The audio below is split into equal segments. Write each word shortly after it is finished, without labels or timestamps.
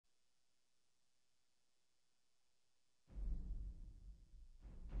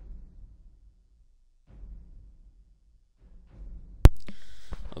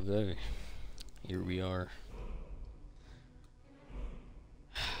Okay, here we are.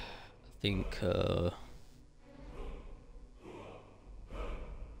 I think, hold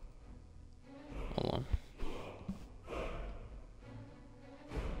on.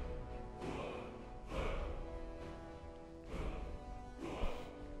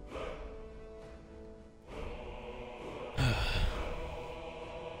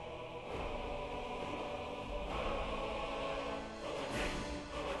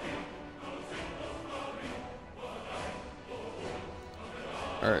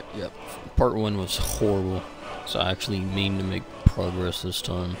 Alright, yep. Part 1 was horrible, so I actually mean to make progress this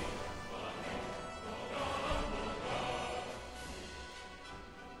time.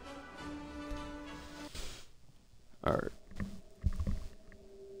 Alright.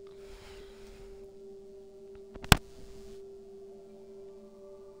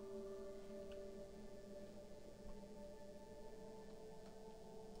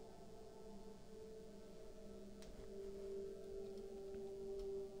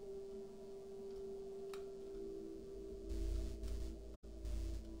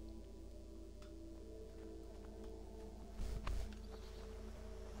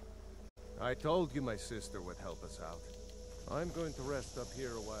 I told you my sister would help us out. I'm going to rest up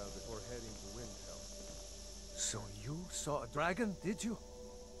here a while before heading to Windhelm. So you saw a dragon, did you?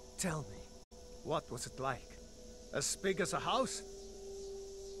 Tell me, what was it like? As big as a house?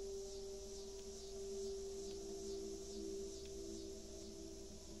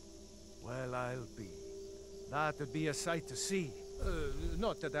 Well, I'll be. That'd be a sight to see.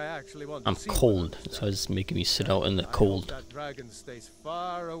 Not that I actually want I'm to see cold, so it's making me sit out in the cold. I hope that dragon stays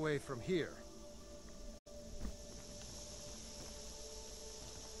far away from here.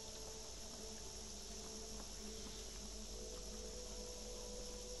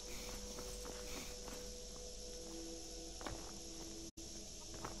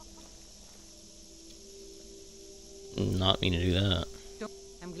 Not mean to do that.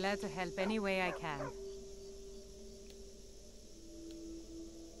 I'm glad to help any way I can.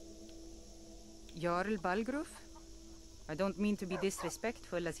 Jarl Balgruf? I don't mean to be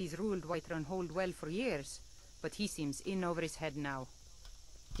disrespectful, as he's ruled Whiterun Hold well for years, but he seems in over his head now.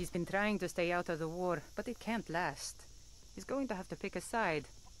 He's been trying to stay out of the war, but it can't last. He's going to have to pick a side.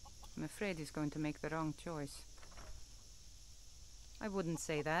 I'm afraid he's going to make the wrong choice. I wouldn't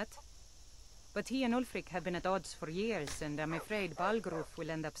say that. But he and Ulfric have been at odds for years, and I'm afraid Balgruf will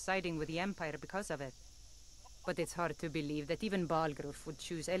end up siding with the Empire because of it. But it's hard to believe that even Balgruf would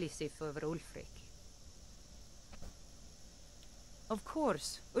choose Elisif over Ulfric. Of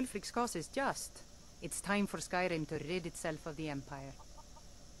course, Ulfric's cause is just. It's time for Skyrim to rid itself of the Empire.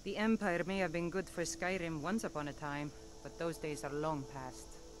 The Empire may have been good for Skyrim once upon a time, but those days are long past.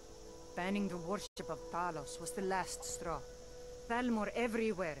 Banning the worship of Talos was the last straw. Thalmor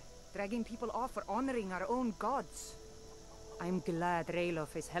everywhere, dragging people off for honoring our own gods. I'm glad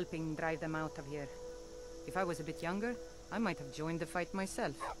Ralof is helping drive them out of here. If I was a bit younger, I might have joined the fight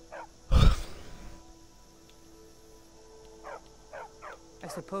myself. I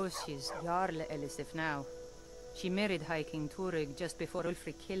suppose she's Jarl Elisif now. She married High King Turig just before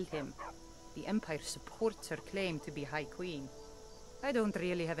Ulfric killed him. The Empire supports her claim to be High Queen. I don't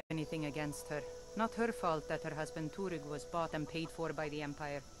really have anything against her. Not her fault that her husband Turig was bought and paid for by the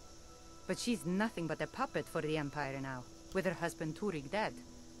Empire. But she's nothing but a puppet for the Empire now, with her husband Turig dead.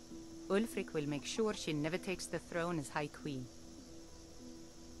 Ulfric will make sure she never takes the throne as High Queen.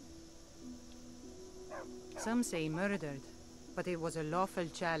 Some say murdered, but it was a lawful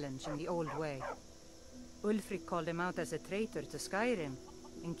challenge in the old way. Ulfric called him out as a traitor to Skyrim,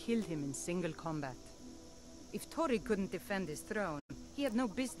 and killed him in single combat. If Turig couldn't defend his throne, he had no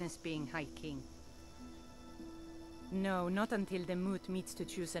business being High King. No, not until the moot meets to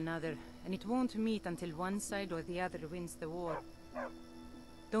choose another, and it won't meet until one side or the other wins the war.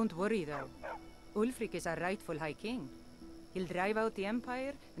 Don't worry though. Ulfric is our rightful High King. He'll drive out the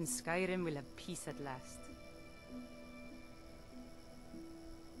Empire, and Skyrim will have peace at last.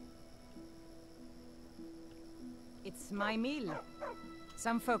 It's my mill.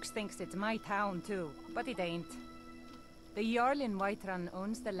 Some folks thinks it's my town too, but it ain't. The Jarl in Whiterun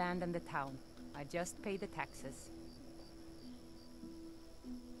owns the land and the town. I just pay the taxes.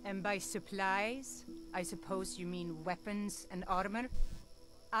 And by supplies, I suppose you mean weapons and armor?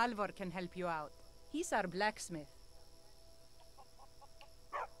 Alvor can help you out. He's our blacksmith.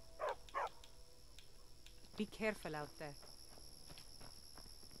 Be careful out there.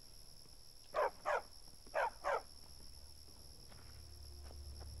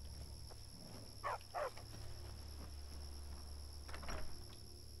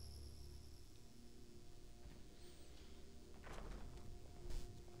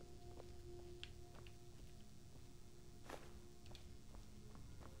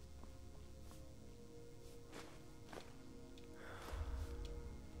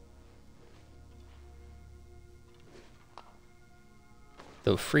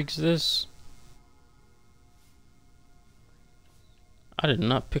 The freak's this? I did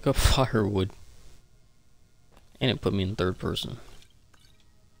not pick up firewood. And it put me in third person.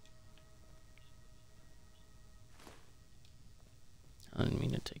 I didn't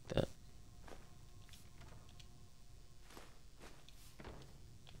mean to take that.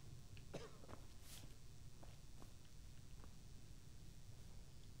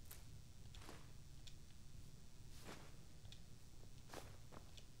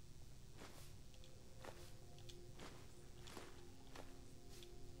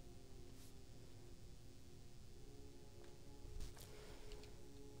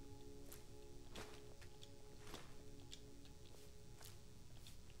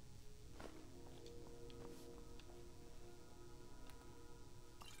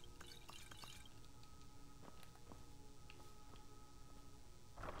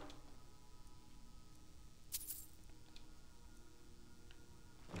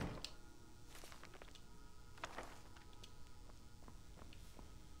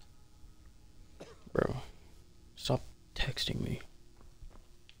 Bro, stop texting me.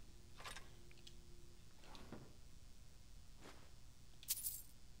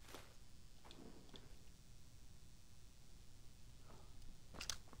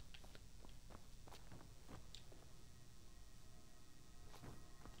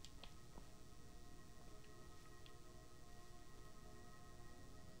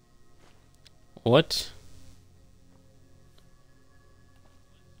 What?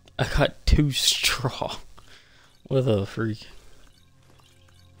 I got 2 straw. What the freak?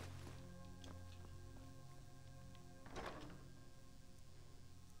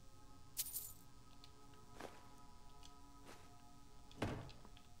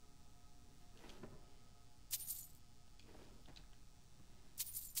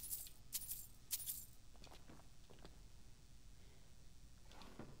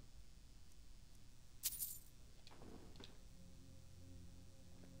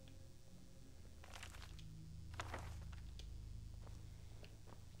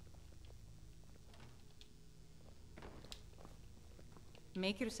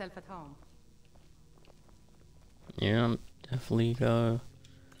 Make yourself at home. Yeah, I'm definitely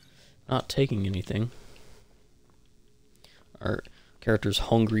not taking anything. Our character's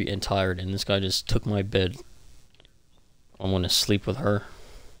hungry and tired, and this guy just took my bed. I want to sleep with her.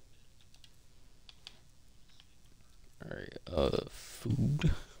 Alright,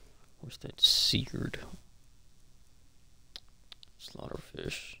 food. Where's that seared?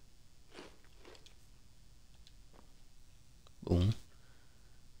 Slaughterfish. Boom.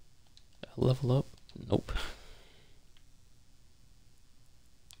 Level up? Nope.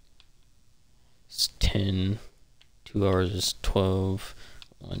 It's 10. 2 hours is 12.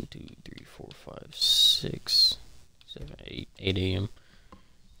 1, 2, 3, 4, 5, 6, 7, 8. 8 a.m.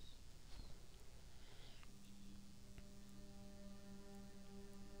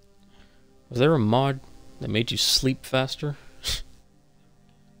 Was there a mod that made you sleep faster?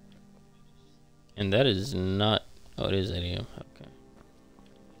 And that is not... Oh, it is 8 a.m. Okay.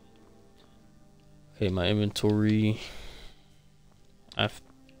 Okay, my inventory. I have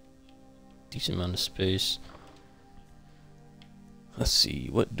a decent amount of space. Let's see,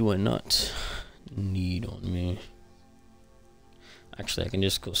 what do I not need on me? Actually, I can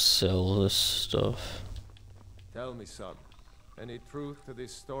just go sell this stuff. Tell me, son, any truth to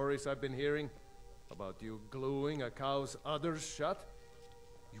these stories I've been hearing? About you gluing a cow's udders shut?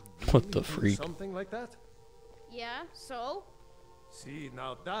 You really What the do freak? something like that? Yeah, so? See,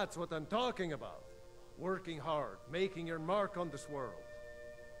 now that's what I'm talking about. Working hard, making your mark on this world.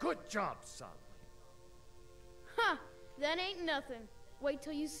 Good job, son. Huh, that ain't nothing. Wait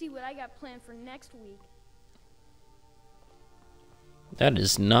till you see what I got planned for next week. That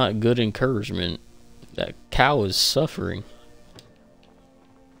is not good encouragement. That cow is suffering.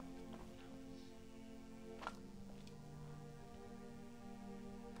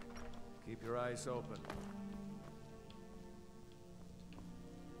 Keep your eyes open.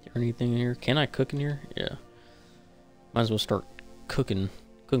 Is there anything in here? Can I cook in here? Yeah. Might as well start cooking.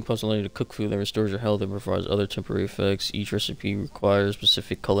 Cooking pots allow you to cook food that restores your health and provides other temporary effects. Each recipe requires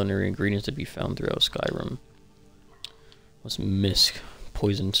specific culinary ingredients to be found throughout Skyrim. What's misc?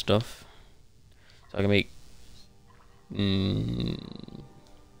 Poison stuff. So I can make...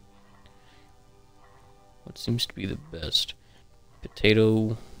 what seems to be the best?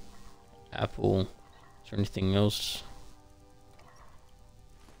 Potato, apple. Is there anything else?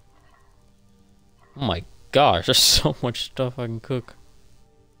 Oh my gosh, there's so much stuff I can cook.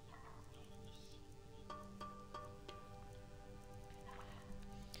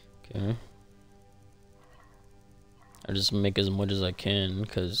 Okay. I I just make as much as I can,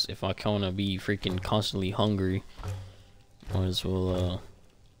 because if I want to be freaking constantly hungry, might as well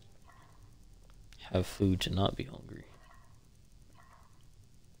have food to not be hungry.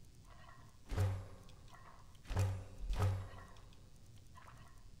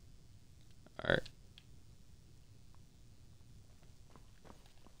 Alright.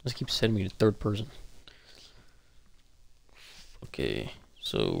 Let's keep sending me to third person. Okay,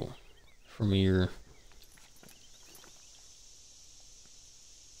 so from here,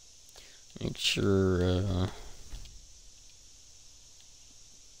 make sure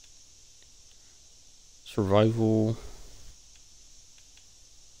survival.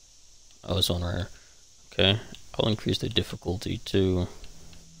 Oh, it's on right here. Okay, I'll increase the difficulty to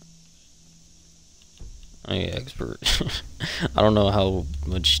expert. I don't know how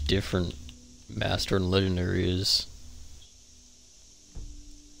much different master and legendary is.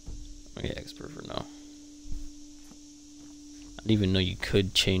 Expert for now. I didn't even know you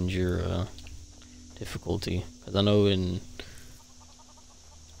could change your difficulty, because I know in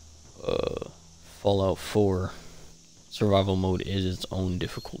Fallout 4 survival mode is its own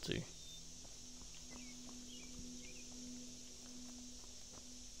difficulty.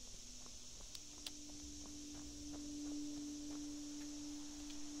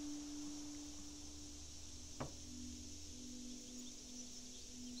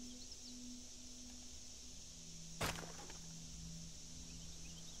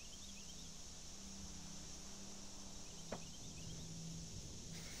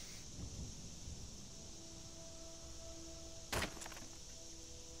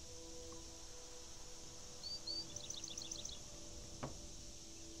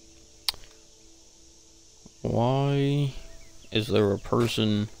 Why is there a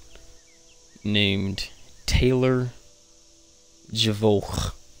person named Taylor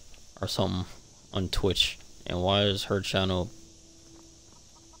Javoch or something on Twitch, and why is her channel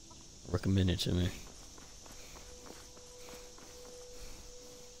recommended to me?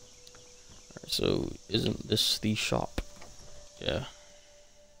 Alright, so isn't this the shop? Yeah.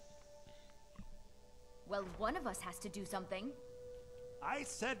 Well, one of us has to do something. I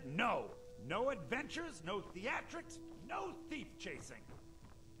said no. No adventures, no theatrics, no thief chasing.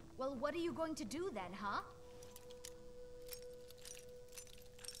 Well, what are you going to do then, huh?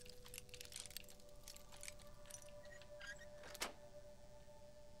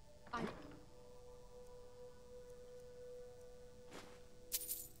 I'm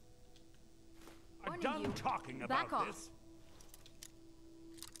done talking about Back off. this.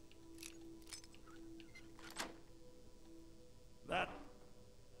 That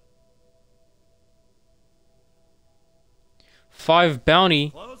 5 bounty?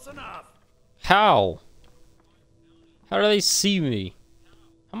 close enough. How? How do they see me?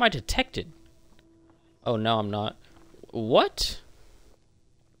 How am I detected? Oh, no, I'm not. What?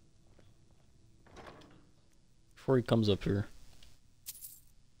 Before he comes up here.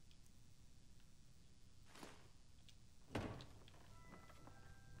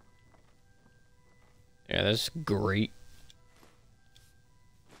 Yeah, that's great.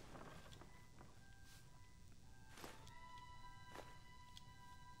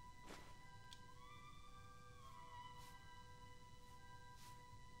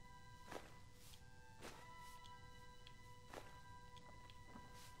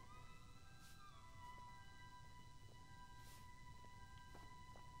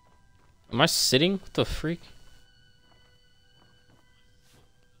 Am I sitting? What the freak?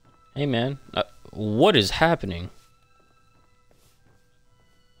 Hey man, what is happening?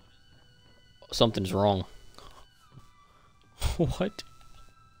 Something's wrong. What?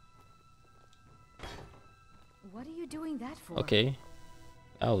 What are you doing that for? Okay,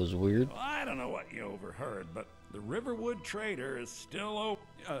 that was weird. Well, I don't know what you overheard, but the Riverwood Trader is still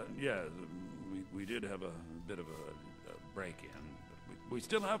open. Yeah, we did have a bit of a break-in, but we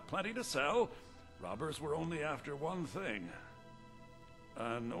still have plenty to sell. Robbers were only after one thing.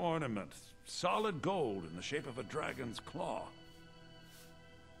 An ornament, solid gold in the shape of a dragon's claw.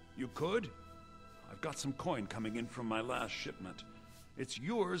 You could? I've got some coin coming in from my last shipment. It's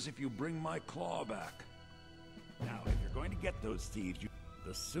yours if you bring my claw back. Now, if you're going to get those thieves,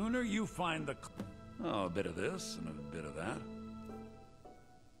 the sooner you find the... Oh, a bit of this and a bit of that.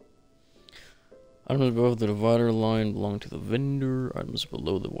 Items above the divider line belong to the vendor. Items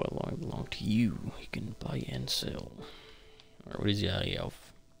below the white line belong to you. You can buy and sell. Alright, what is he out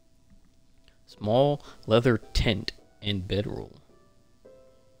of? Small leather tent and bedroll.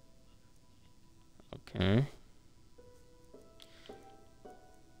 Okay.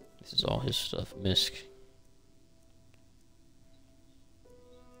 This is all his stuff. Misk.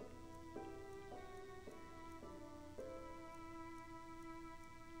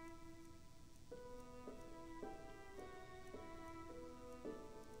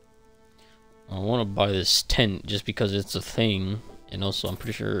 I want to buy this tent just because it's a thing, and also I'm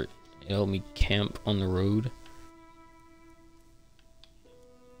pretty sure it'll help me camp on the road.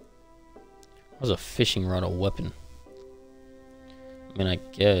 How's a fishing rod a weapon? I mean, I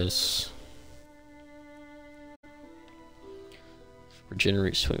guess.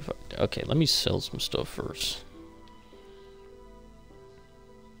 Regenerates 25. Okay, let me sell some stuff first.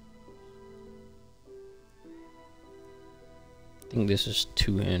 I think this is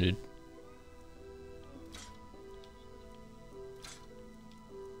two-handed.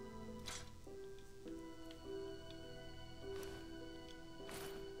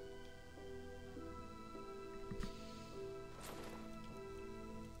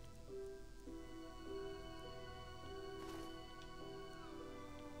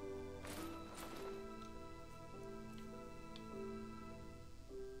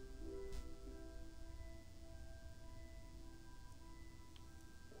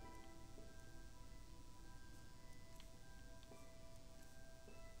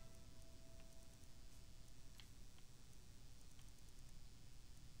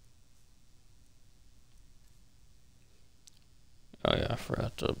 Oh yeah, I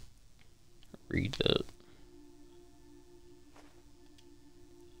forgot to read that.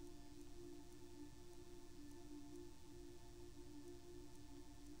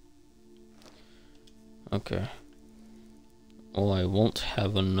 Okay. Well, I won't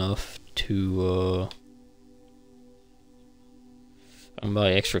have enough to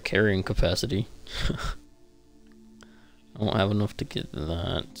buy extra carrying capacity. I won't have enough to get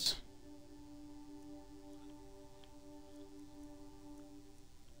that.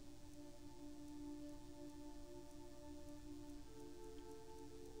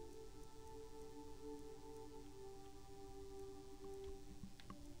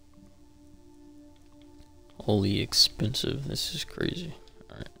 Holy expensive, this is crazy.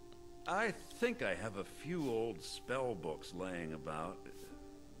 Alright. I think I have a few old spell books laying about.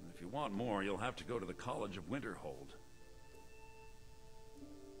 If you want more, you'll have to go to the College of Winterhold.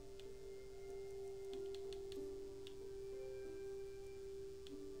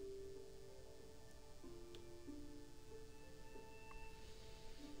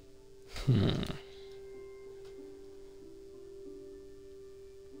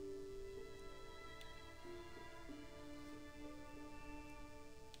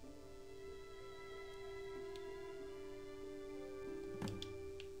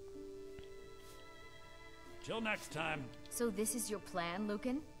 Till next time. So this is your plan,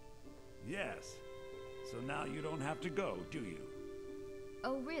 Lucan? Yes. So now you don't have to go, do you?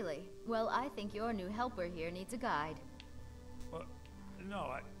 Oh, really? Well, I think your new helper here needs a guide.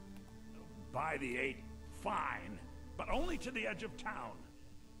 No, by the 8, fine. But only to the edge of town.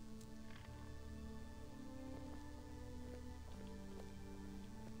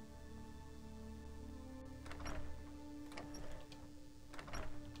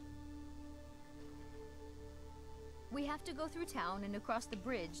 We have to go through town and across the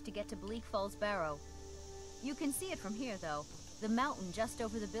bridge to get to Bleak Falls Barrow. You can see it from here, though. The mountain just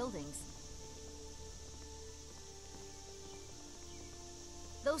over the buildings.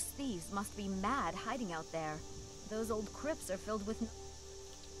 Those thieves must be mad hiding out there. Those old crypts are filled with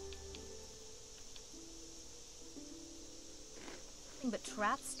nothing but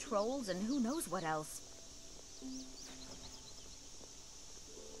traps, trolls, and who knows what else.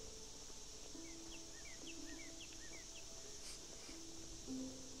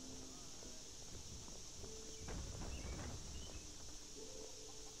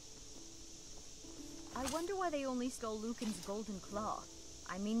 I wonder why they only stole Lucan's golden claw.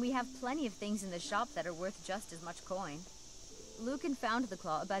 I mean, we have plenty of things in the shop that are worth just as much coin. Lucan found the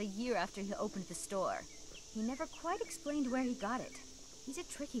claw about a year after he opened the store. He never quite explained where he got it. He's a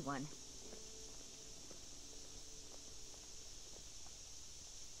tricky one.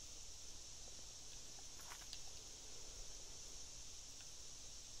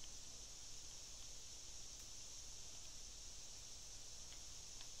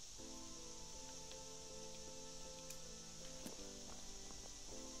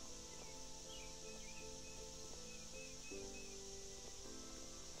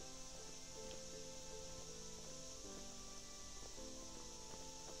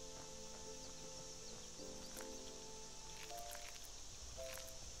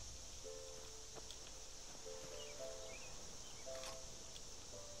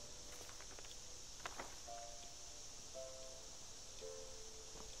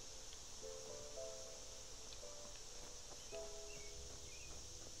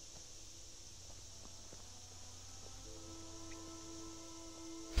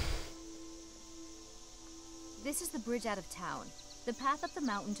 This is the bridge out of town. The path up the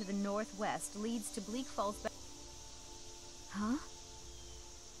mountain to the northwest leads to Bleak Falls. Huh?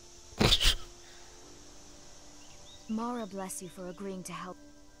 Mara bless you for agreeing to help.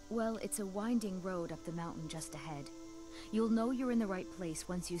 Well, it's a winding road up the mountain just ahead. You'll know you're in the right place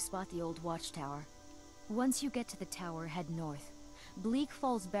once you spot the old watchtower. Once you get to the tower, head north. Bleak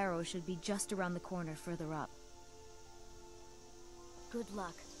Falls Barrow should be just around the corner further up. Good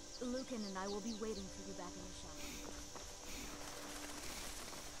luck. Lucan and I will be waiting for you back in the shop.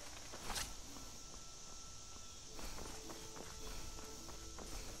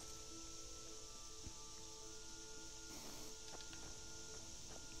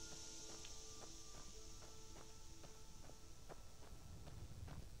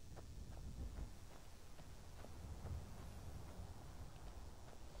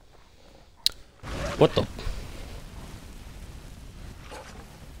 What the?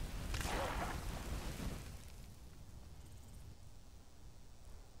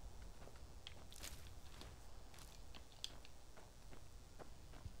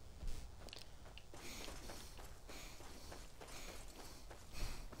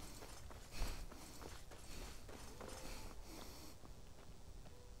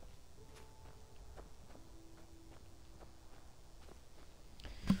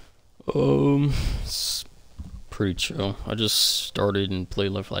 It's pretty chill. I just started and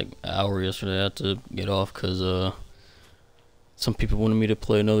played for like an hour yesterday. I had to get off because some people wanted me to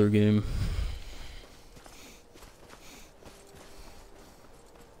play another game.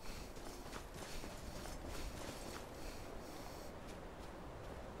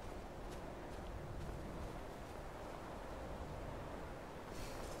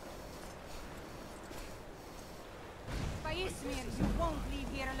 You won't leave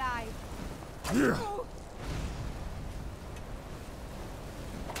here alive.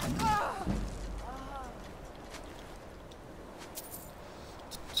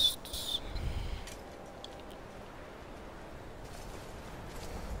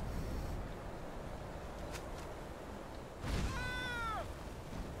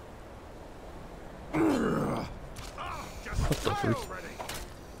 What the freak?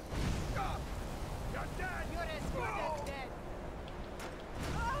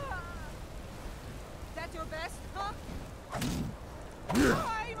 Your best, huh?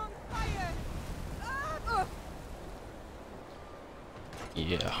 I'm on fire!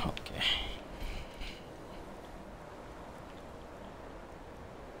 Yeah, okay.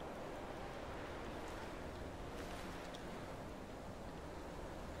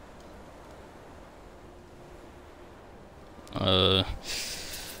 I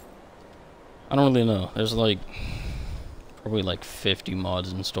don't really know. There's like probably like 50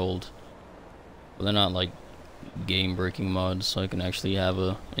 mods installed. But they're not like game breaking mods, so I can actually have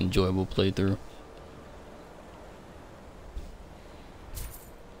a enjoyable playthrough.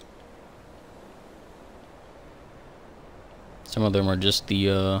 Some of them are just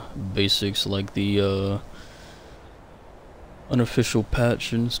the basics, like the unofficial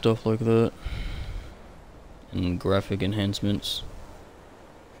patch and stuff like that, and graphic enhancements.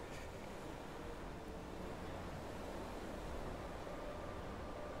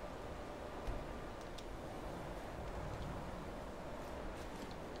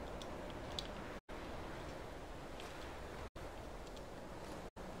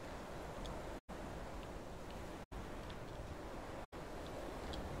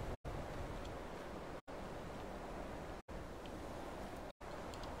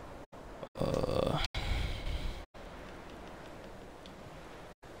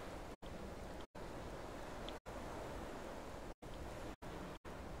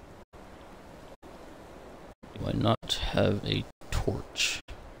 Do I not have a torch?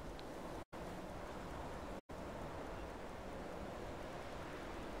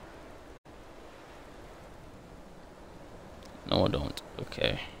 No, I don't.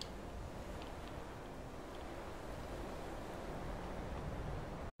 Okay.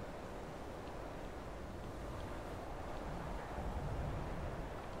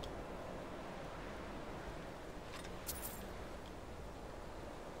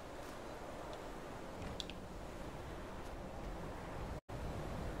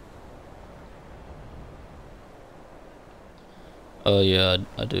 Yeah,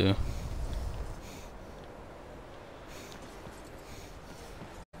 I do.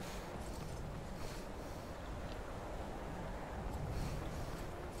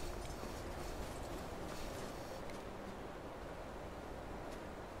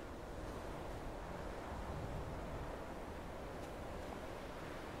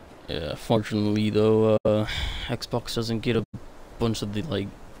 Yeah, fortunately though, Xbox doesn't get a bunch of the like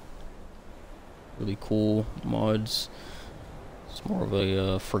really cool mods. It's more of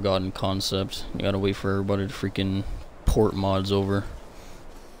a forgotten concept. You gotta wait for everybody to freaking port mods over.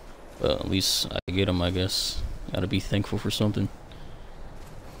 But at least I get them, I guess. Gotta be thankful for something.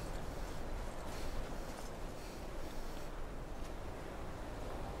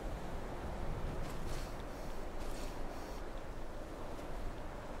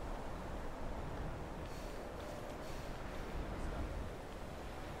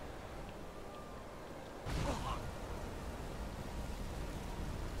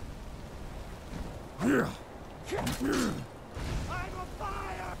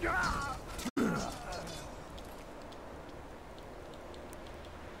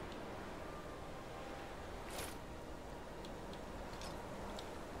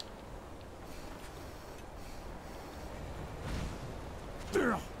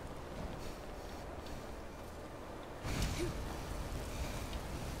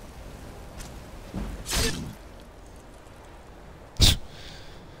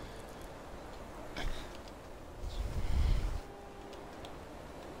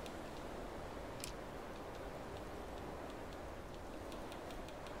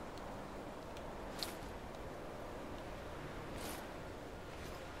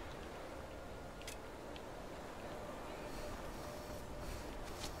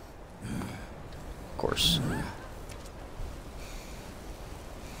 Of course.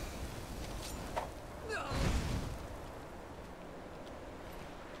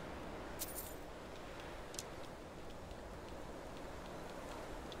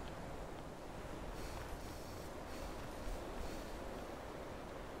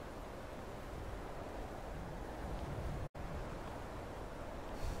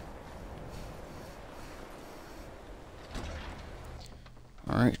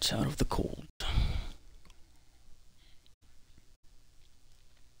 Alright, out of the cold.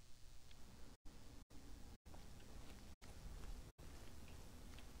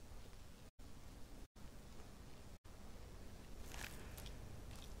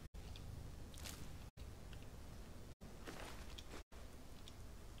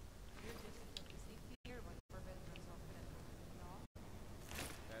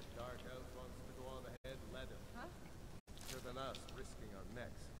 That dark elf wants to go on ahead, let him. Huh? Better than us, risking our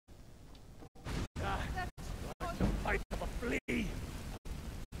necks. Like the bite of a flea.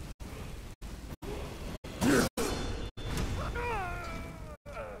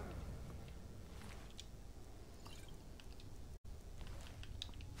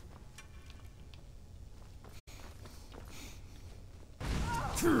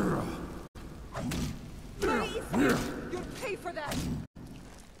 You'll pay for that!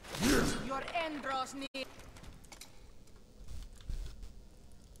 Your end draws near.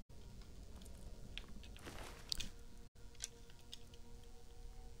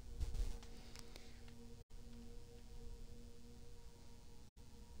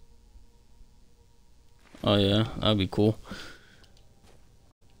 Oh yeah, that'd be cool.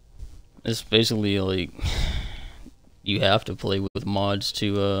 It's basically like you have to play with mods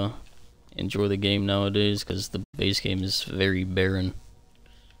to enjoy the game nowadays, because the base game is very barren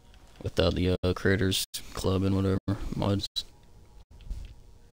without the creators club and whatever mods.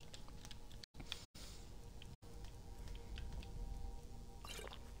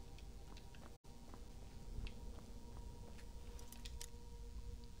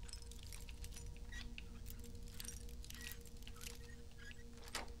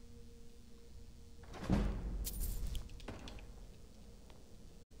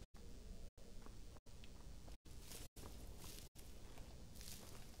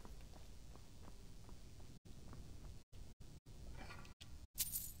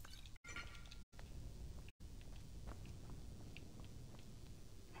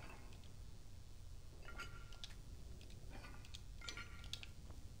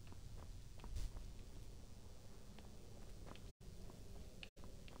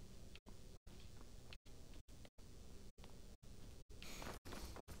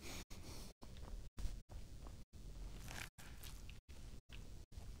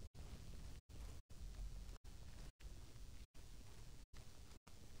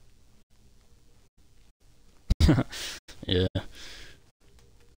 Yeah.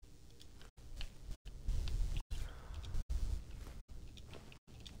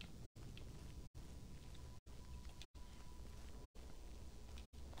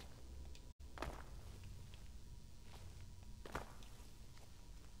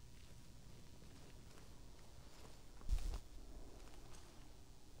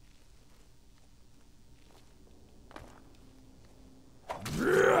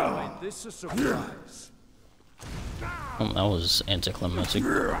 Find this a surprise. Oh, that was anticlimactic.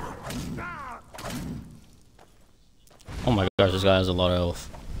 Oh my gosh, this guy has a lot of health.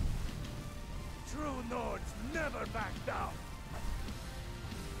 True Nords never back down.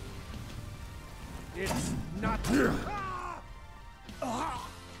 It's not.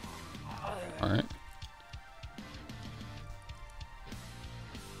 Alright.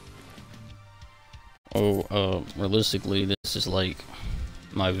 Oh, realistically, this is like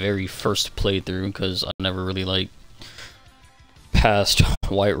my very first playthrough because I never really like passed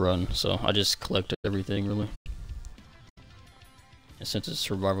Whiterun, so I just collected everything really. And since it's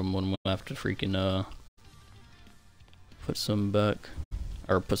survival mode, I'm gonna have to freaking put some back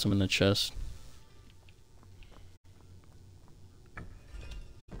or put some in the chest.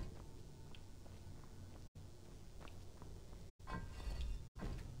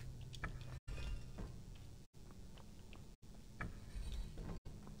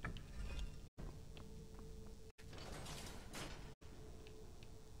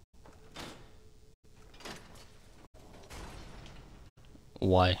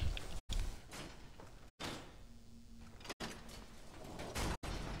 Why?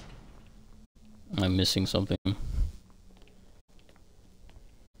 Am I missing something?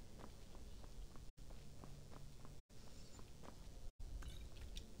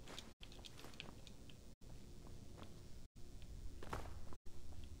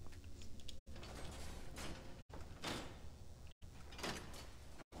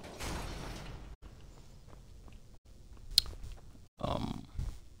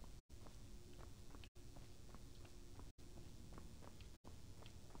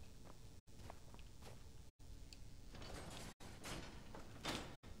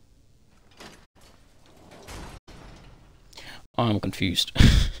 I'm confused.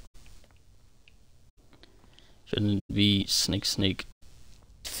 Shouldn't it be snake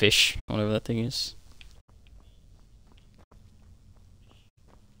fish, whatever that thing is?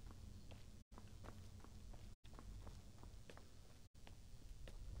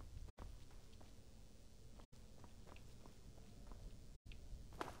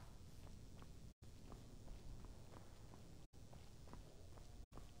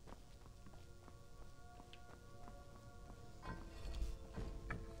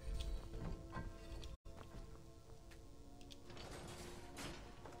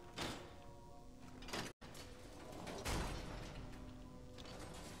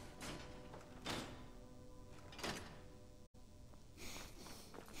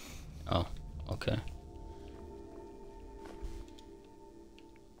 Oh, okay.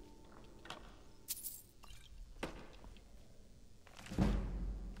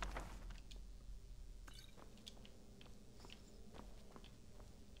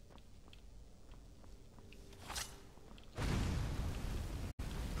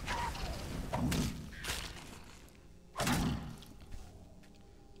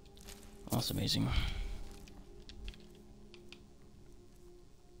 That's amazing.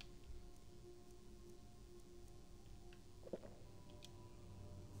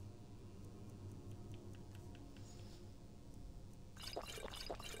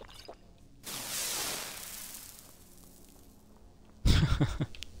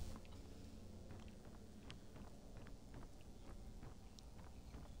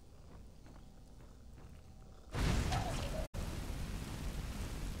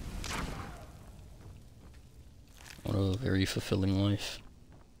 What a very fulfilling life.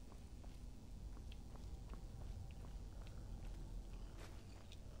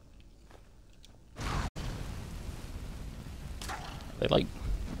 They like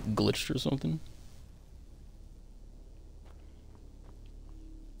glitched or something.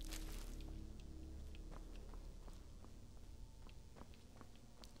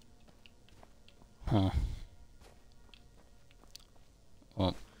 Huh.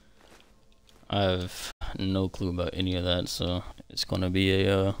 Well, I have no clue about any of that, so it's gonna be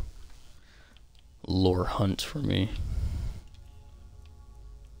a lore hunt for me.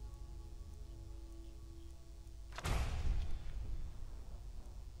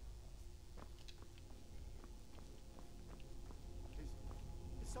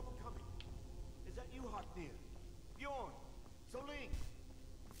 Is someone coming? Is that you, Haknir? Bjorn? Soling?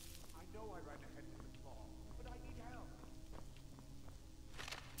 I know I ran ahead with the claw, but I need help.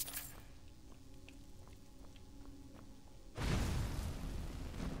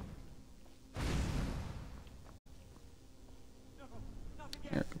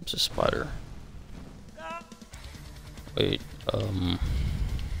 Here comes a spider. Wait,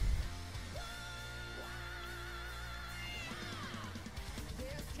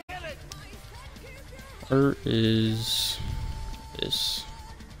 where is this?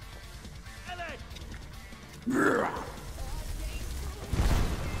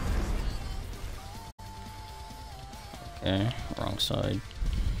 side.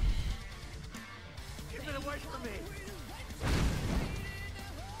 Keep it away from me!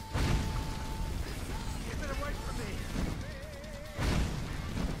 Keep it away from me!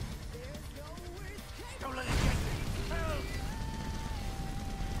 Don't let it get me! Help!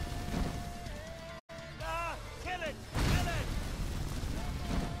 Ah! Kill it! Kill it!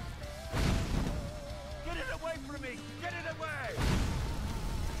 Get it away from me! Get it away!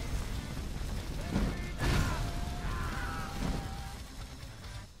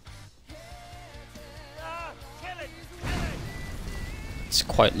 Ah! Kill it! Kill it! It's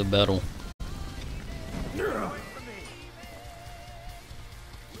quite the battle. Get away from me!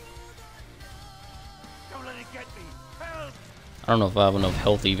 Don't let it get me! Help! I don't know if I have enough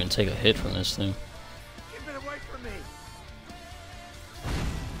health to even take a hit from this thing. Keep it away from me!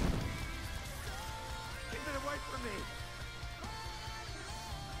 Keep it away from me!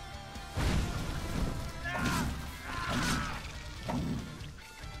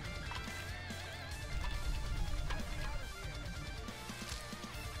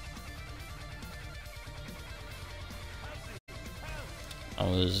 That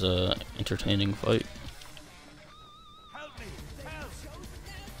was entertaining fight. Help me! Help!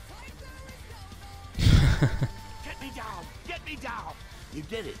 Get me down! Get me down! You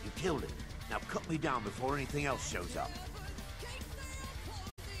did it. You killed it. Now cut me down before anything else shows up.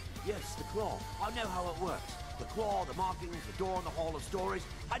 Yes, the claw. I know how it works. The claw, the markings, the door in the Hall of Stories.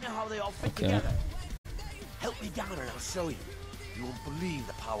 I know how they all fit together. Help me down and I'll show you. You won't believe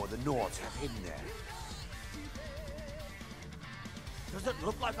the power the Nords have hidden there. Does it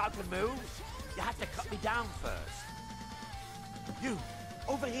look like I can move? You have to cut me down first. You,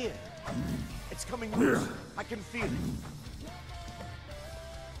 over here. It's coming loose. I can feel it.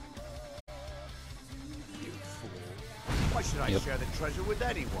 You fool. Why should I share the treasure with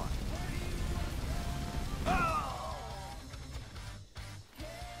anyone?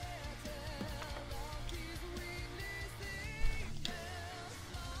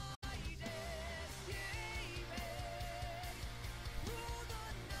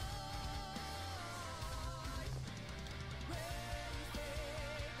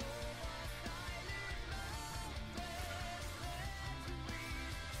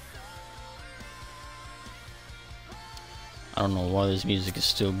 I don't know why this music is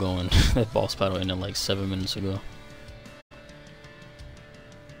still going. That boss battle ended like 7 minutes ago.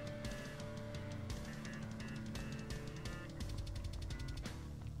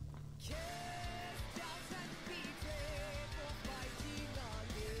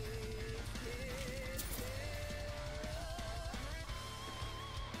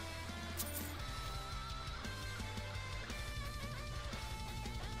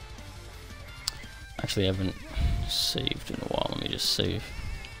 Actually, I haven't saved in a while. Let me just save.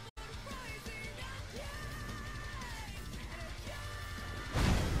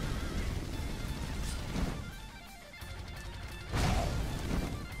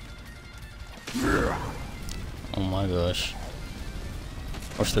 Oh my gosh.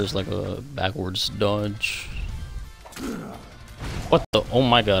 Wish there's like a backwards dodge. What the? Oh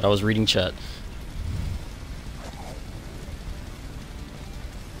my god, I was reading chat.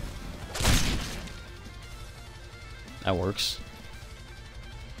 That works.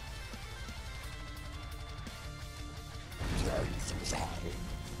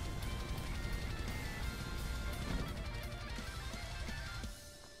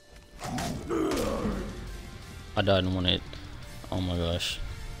 I died in 1 hit. Oh my gosh.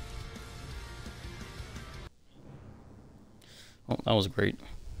 Oh, that was great.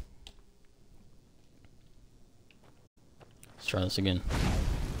 Let's try this again.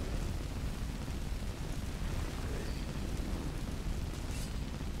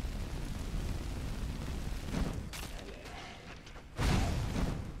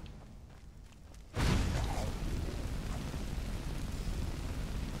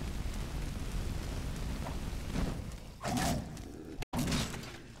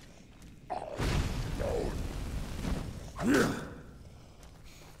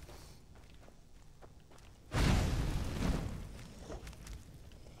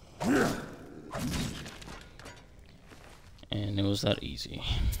 And it was that easy.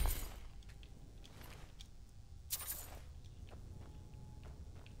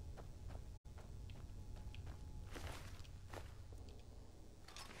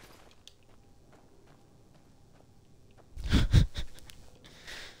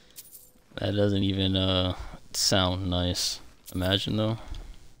 That doesn't even sound nice. Imagine though.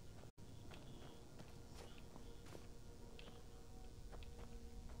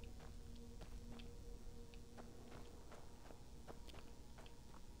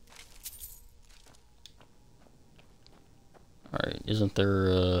 Alright.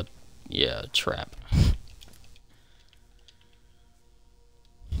 Panther, yeah, trap.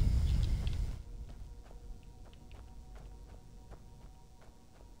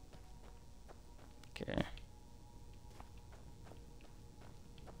 Okay.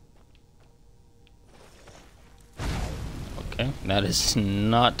 Okay, that is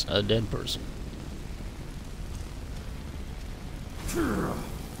not a dead person.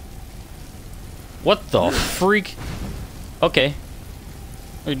 What the freak? Okay.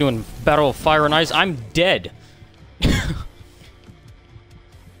 What are you doing? Battle of Fire and Ice? I'm dead.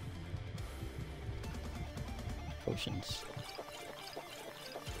 Potions.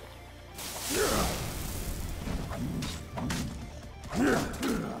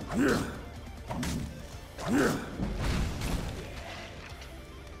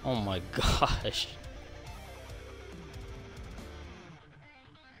 Oh my gosh.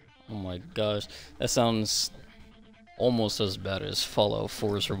 Oh my gosh. That sounds almost as bad as Fallout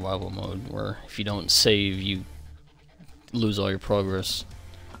 4 survival mode, where if you don't save, you lose all your progress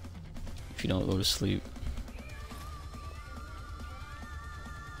if you don't go to sleep.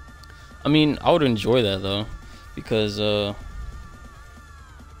 I mean, I would enjoy that though, because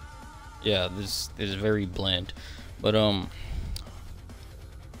yeah, this is very bland, but I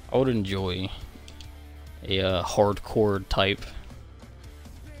would enjoy a hardcore type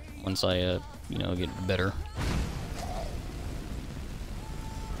once I you know, get better.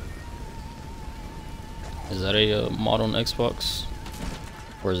 Is that a mod on Xbox,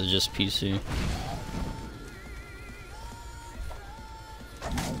 or is it just PC?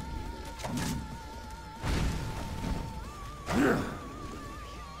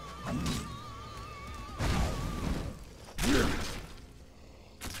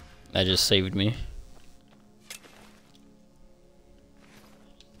 That just saved me.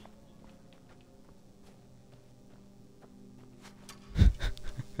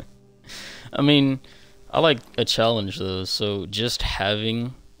 I mean, I like a challenge though, so just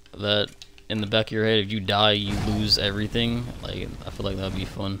having that in the back of your head, if you die, you lose everything. Like, I feel like that'd be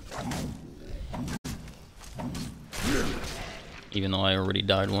fun. Even though I already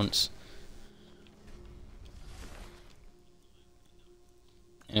died once.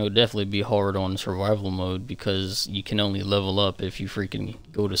 And it would definitely be hard on survival mode because you can only level up if you freaking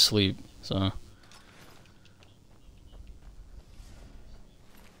go to sleep, so.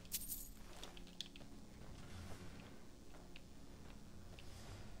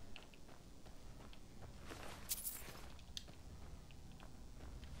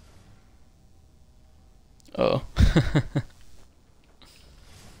 Oh.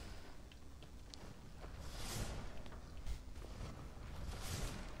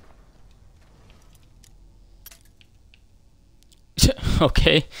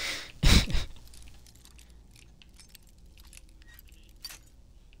 Okay.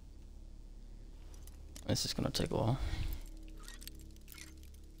 This is gonna take a while.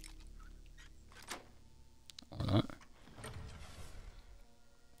 Or not.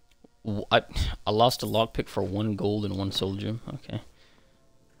 I lost a lockpick for 1 gold and 1 soul gem. Okay.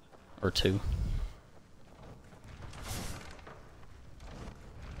 Or 2.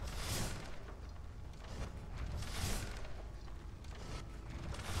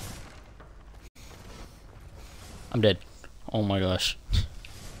 I'm dead. Oh my gosh.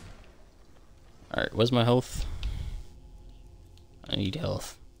 Alright, where's my health? I need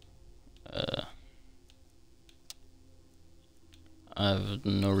health. I have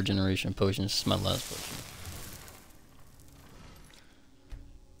no regeneration potions. This is my last potion.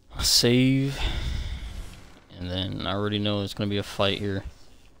 I'll save. And then I already know there's gonna be a fight here.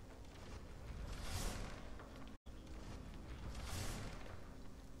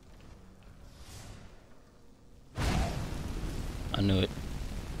 I knew it.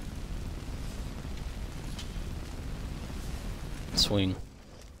 Swing.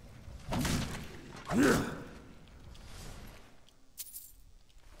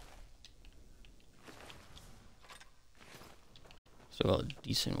 So got a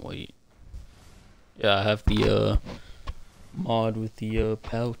decent weight. Yeah, I have the mod with the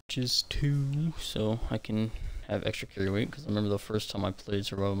pouches too, so I can have extra carry weight. Because I remember the first time I played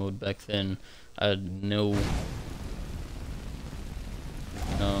survival mode back then, I had no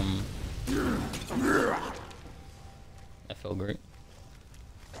that felt great.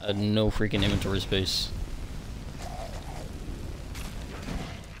 I had no freaking inventory space.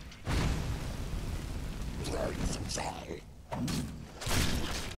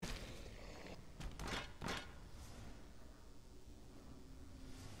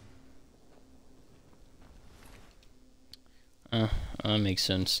 That makes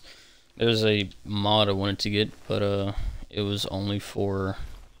sense. There's a mod I wanted to get, but it was only for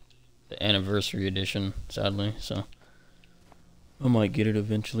the anniversary edition, sadly, so I might get it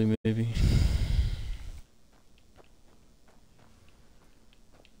eventually, maybe.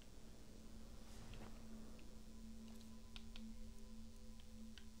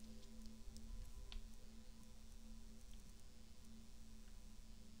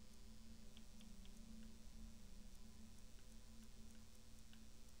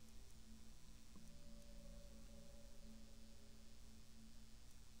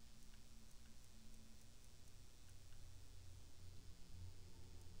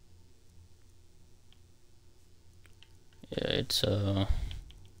 Yeah, it's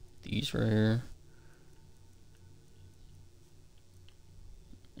these right here.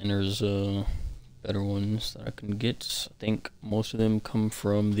 And there's better ones that I can get. I think most of them come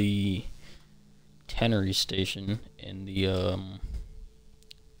from the tannery station and the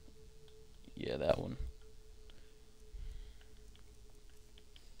yeah, that one.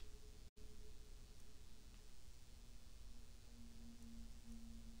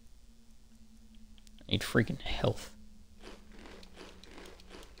 I need freaking health.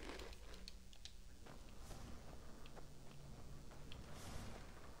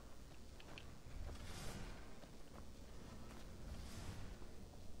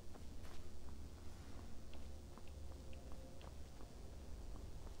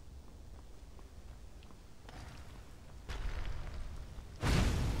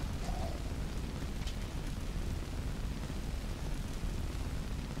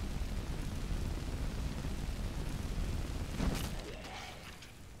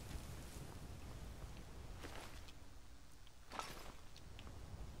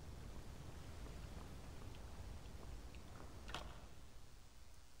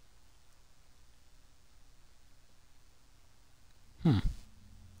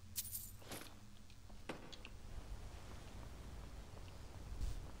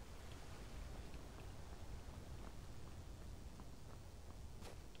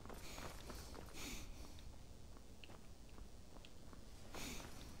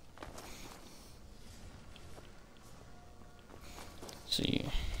 See.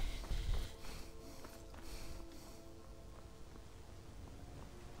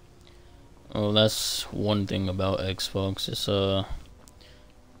 Oh, that's one thing about Xbox. It's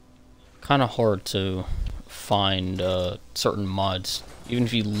kind of hard to find certain mods. Even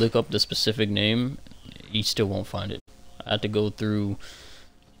if you look up the specific name, you still won't find it. I had to go through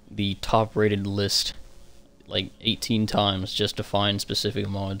the top rated list like 18 times just to find specific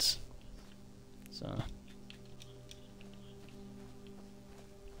mods. So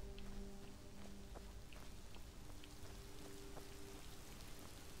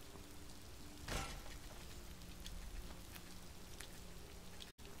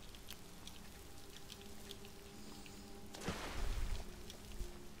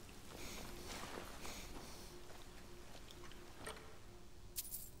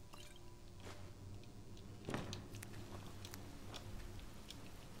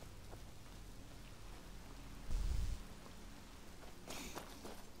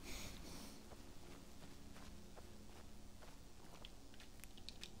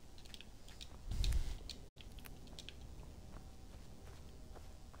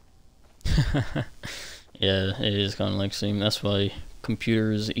yeah, it is kind of like Steam. That's why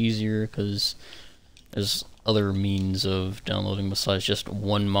computer is easier, because there's other means of downloading besides just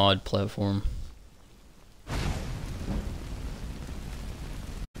one mod platform.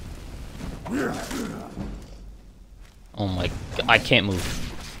 Oh my god, I can't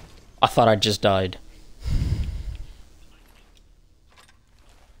move. I thought I just died.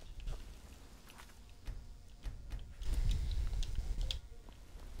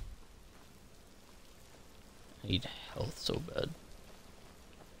 I need health so bad.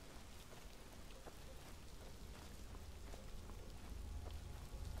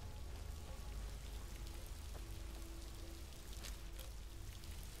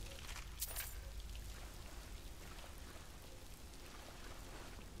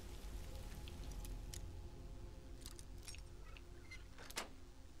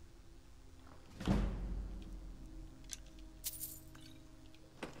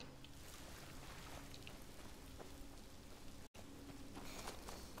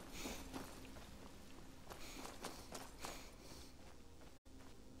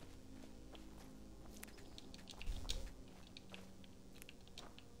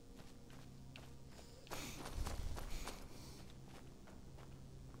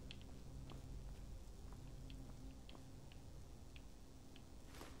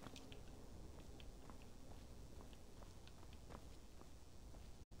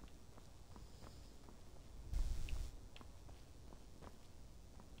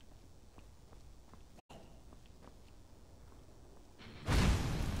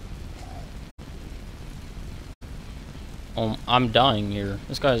 I'm dying here.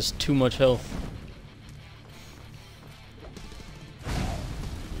 This guy has too much health.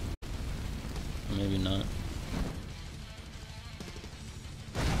 Maybe not.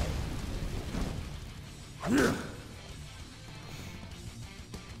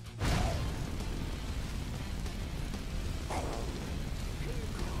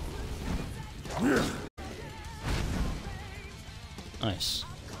 Nice.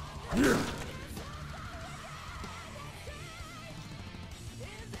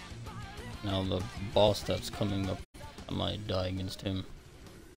 Now the boss that's coming up, I might die against him.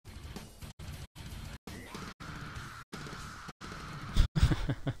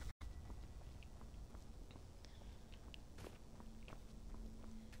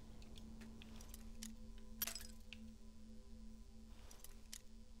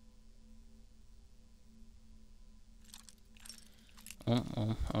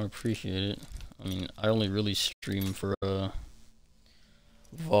 Well, I appreciate it. I mean, I only really stream for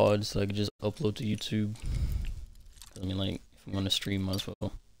VOD, so I could just upload to YouTube. I mean, like, if I'm gonna stream, might as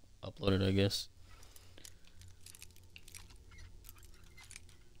well upload it, I guess.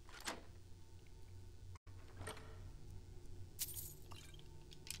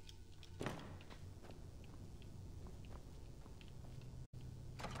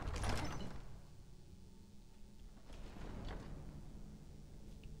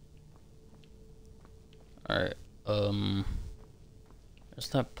 Alright, there's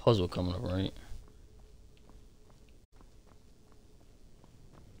that puzzle coming up, right?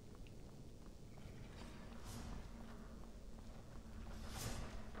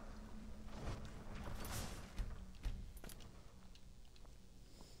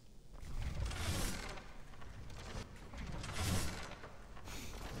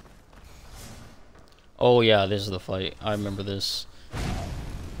 Oh yeah, this is the fight. I remember this.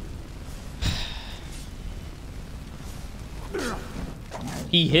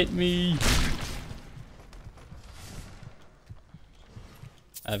 He hit me.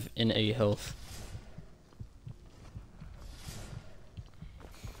 I have NA health.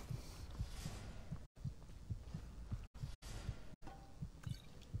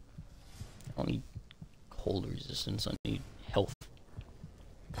 I don't need cold resistance, I need health.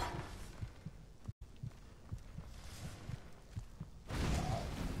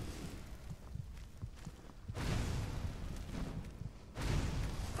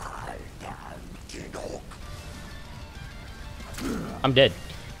 I'm dead.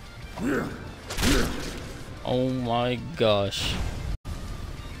 Oh my gosh.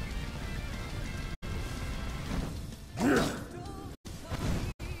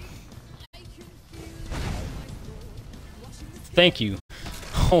 Thank you.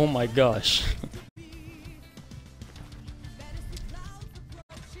 Oh my gosh.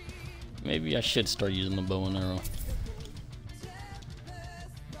 Maybe I should start using the bow and arrow.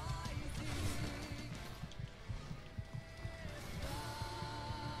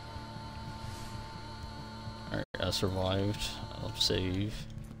 Alright, I survived. I'll save.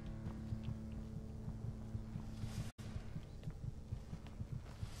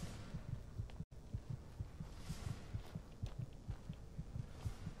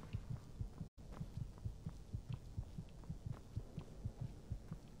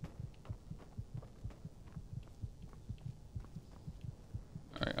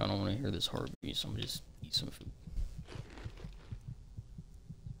 Alright, I don't want to hear this heartbeat, so I'm gonna just eat some food.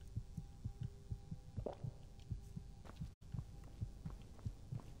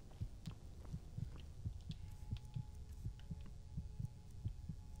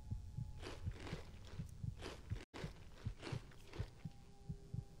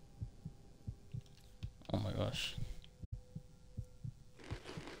 Oh my gosh.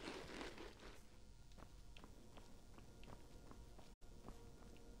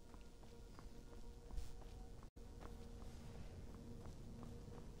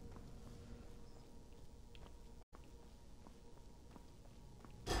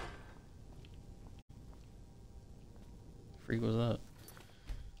 Freak was that?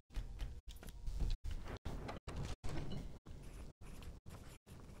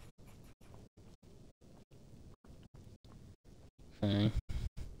 Okay.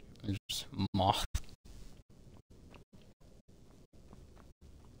 There's moth.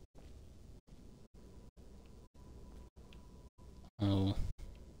 Oh.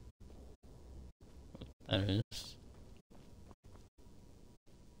 What that is.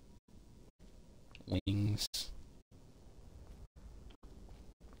 Wings.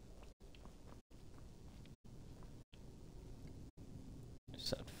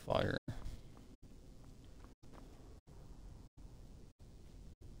 Set fire.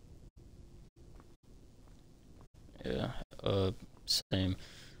 Yeah,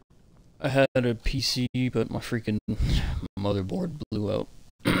 I had a PC, but my freaking motherboard blew out.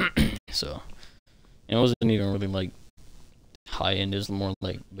 So, and it wasn't even really like high end, it was more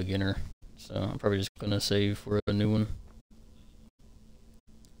like beginner. So I'm probably just gonna save for a new one.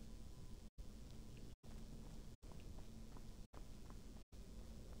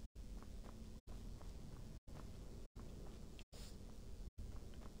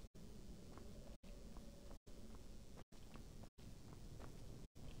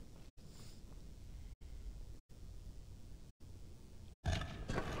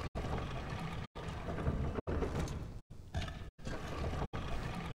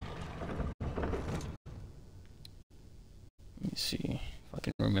 Let me see if I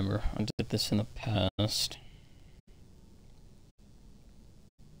can remember. I did this in the past.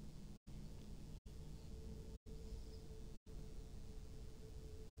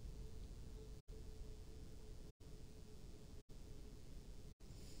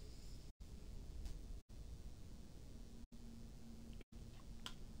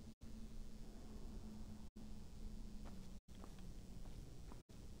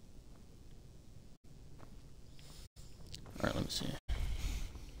 Alright, let me see.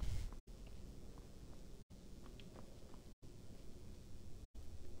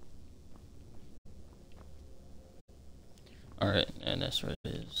 Alright, and that's what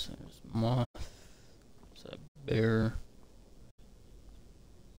it is. There's moth. Is that bear?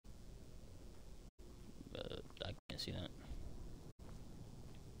 I can't see that.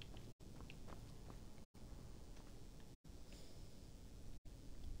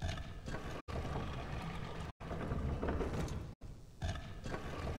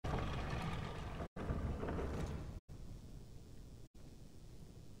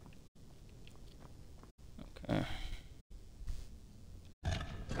 Okay.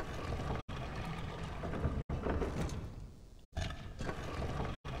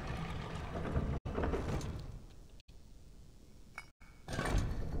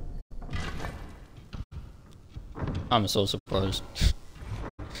 I'm so surprised.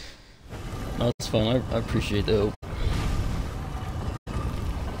 No, it's fine. I appreciate the hope.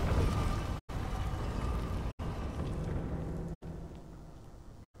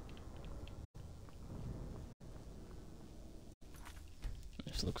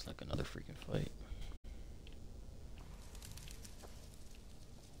 This looks like another freaking fight.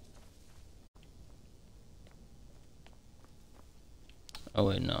 Oh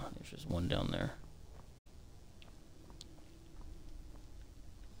wait, no. There's just one down there.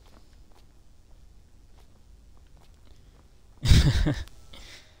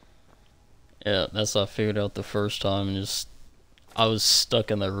 Yeah, that's what I figured out the first time. And just I was stuck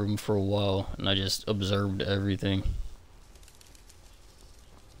in that room for a while, and I just observed everything.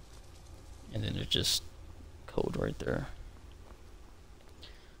 And then it's just code right there.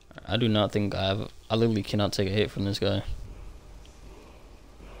 I do not think I literally cannot take a hit from this guy.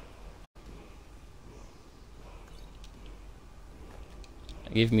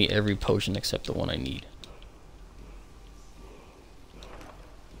 It gave me every potion except the one I need.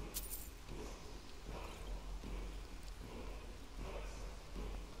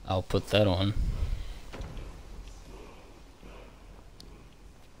 I'll put that on.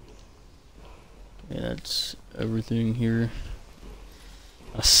 Yeah, that's everything here.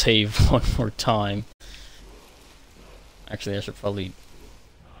 I'll save one more time. Actually, I should probably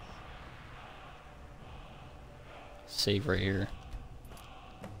save right here.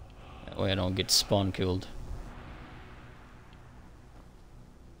 That way I don't get spawn killed.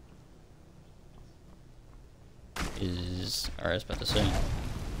 Alright, I was about to say.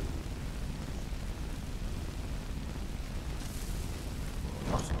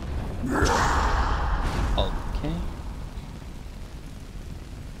 Okay.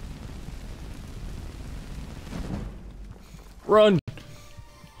 Run!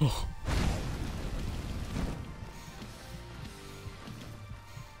 Oh.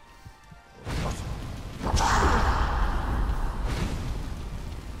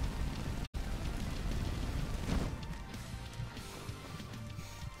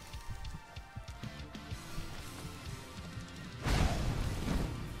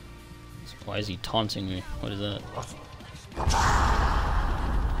 Why is he taunting me? What is that?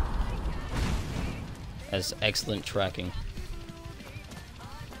 That's excellent tracking.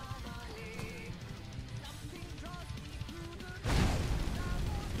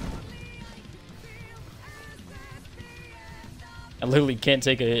 I literally can't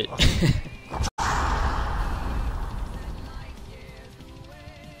take a hit.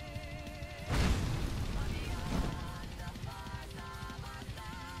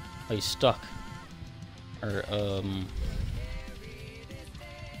 Oh, he's stuck. Or,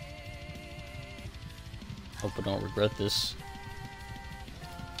 Hope I don't regret this.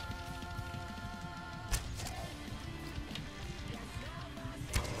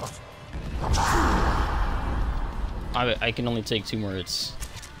 I can only take 2 more hits.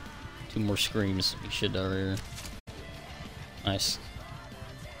 2 more screams. We should die right here. Nice.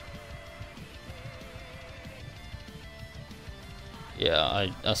 Yeah,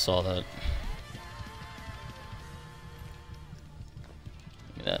 I saw that.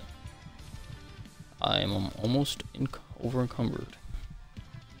 Look at that. I am almost over encumbered.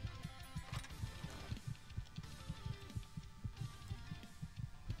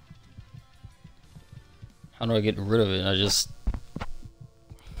 How do I get rid of it? I just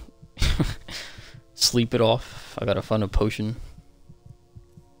sleep it off. I gotta find a potion.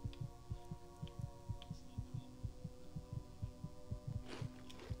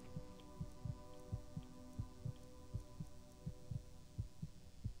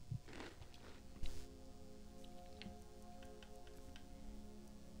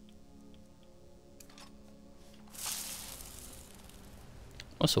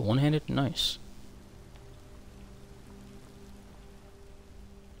 Oh, so one-handed? Nice.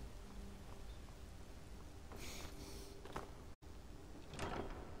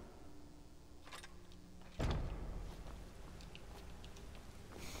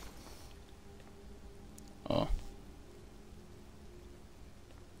 Oh.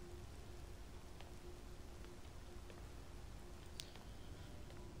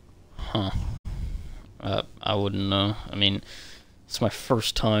 Huh. I wouldn't know. I mean, it's my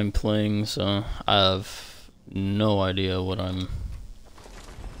first time playing, so I have no idea what I'm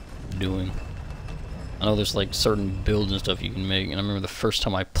doing. I know there's like certain builds and stuff you can make, and I remember the first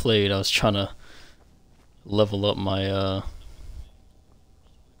time I played, I was trying to level up my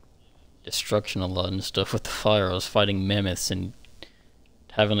destruction a lot and stuff with the fire. I was fighting mammoths and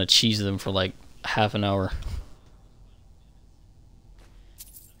having to cheese them for like half an hour.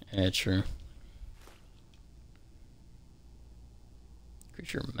 Yeah, true.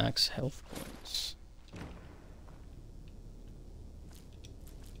 Creature max health points.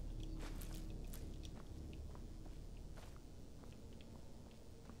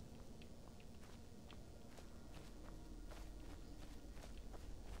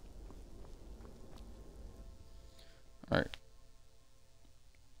 Alright.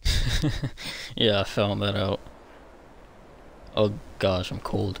 Yeah, I found that out. Oh gosh, I'm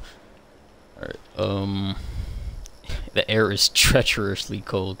cold. Alright, the air is treacherously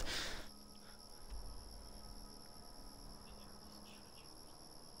cold.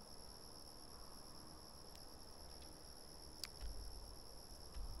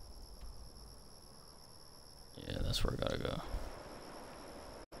 Yeah, that's where I gotta go.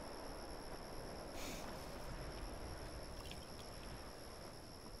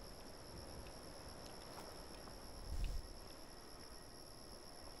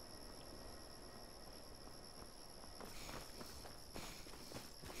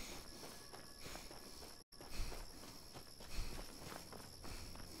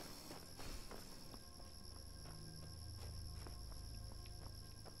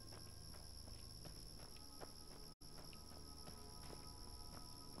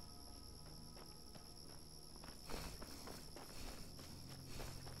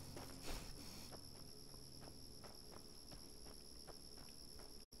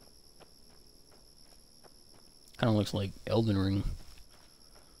 Kind of looks like Elden Ring.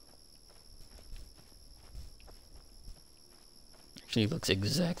 Actually, looks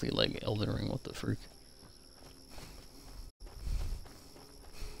exactly like Elden Ring. What the freak?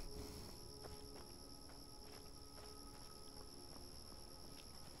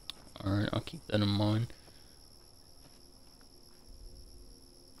 Alright, I'll keep that in mind.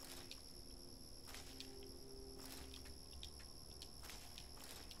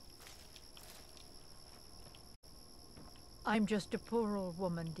 I'm just a poor old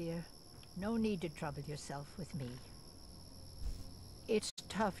woman, dear. No need to trouble yourself with me. It's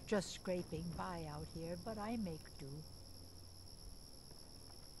tough just scraping by out here, but I make do.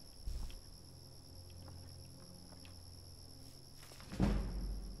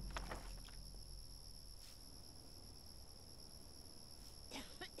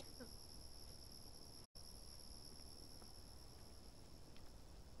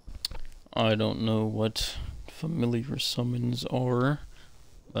 I don't know what familiar summons are,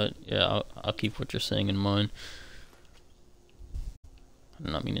 but yeah, I'll keep what you're saying in mind. I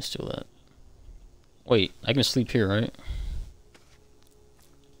did not mean to steal that. Wait, I can sleep here, right?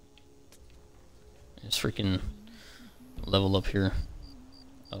 It's freaking level up here.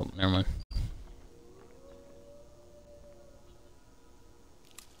 Oh, never mind.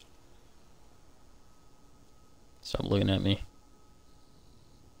 Stop looking at me.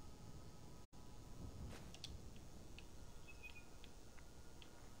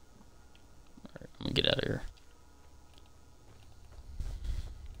 Alright, I'm gonna get out of here.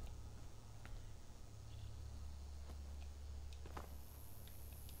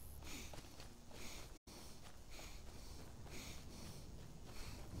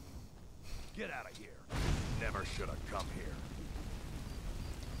 Get out of here. Never should have come here.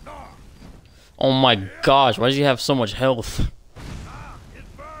 Oh my gosh, why does he have so much health? It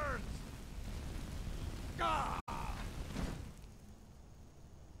burns.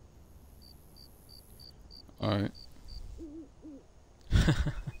 Alright.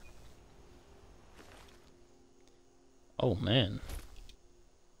 Oh man.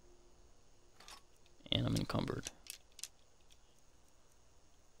 And I'm encumbered.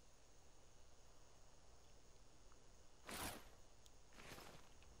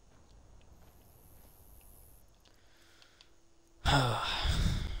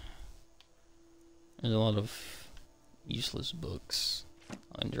 There's a lot of useless books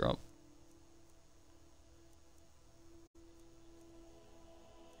I can drop.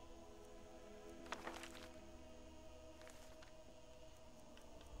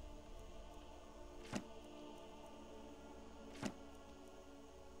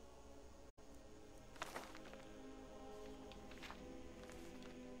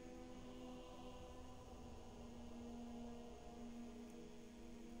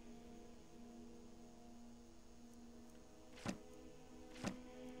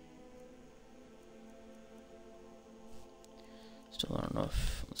 Still not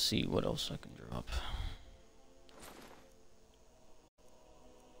enough. Let's see what else I can drop.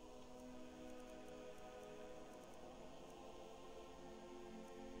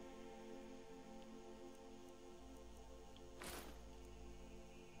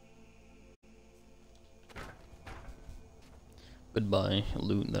 Goodbye,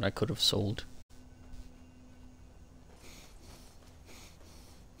 loot that I could have sold.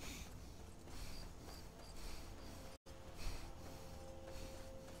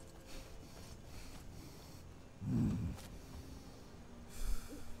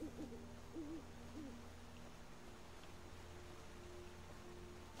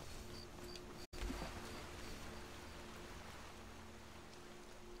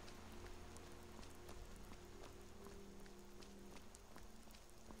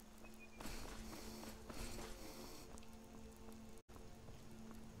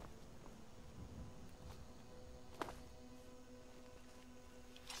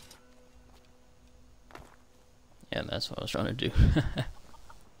 Yeah, that's what I was trying to do.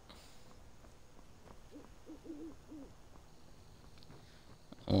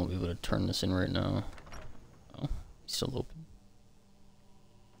 I won't be able to turn this in right now. Oh, he's still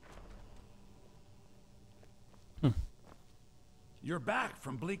open. You're back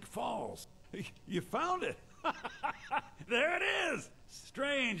from Bleak Falls. You found it. There it is.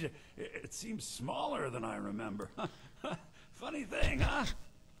 Strange. It seems smaller than I remember. Funny thing, huh?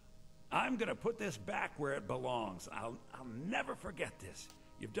 I'm gonna put this back where it belongs. I'll never forget this.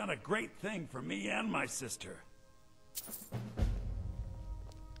 You've done a great thing for me and my sister.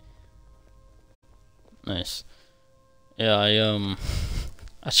 Nice. Yeah,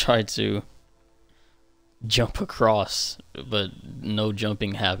 I tried to jump across, but no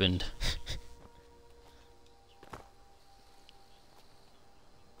jumping happened.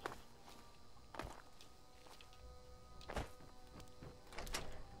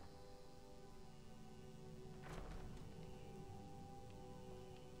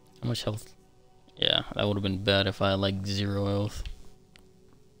 How much health? Yeah, that would have been bad if I had like 0 health.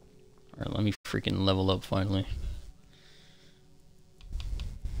 Alright, let me freaking level up finally.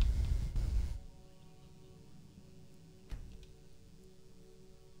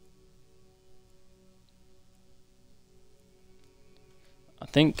 I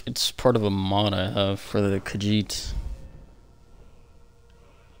think it's part of a mod I have for the Khajiit.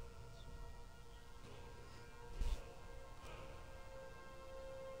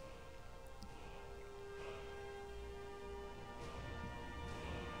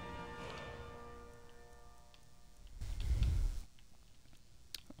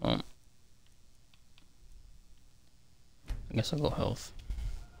 I guess I'll go health.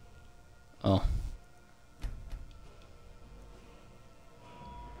 Oh.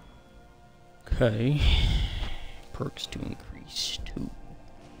 Okay. Perks to increase too.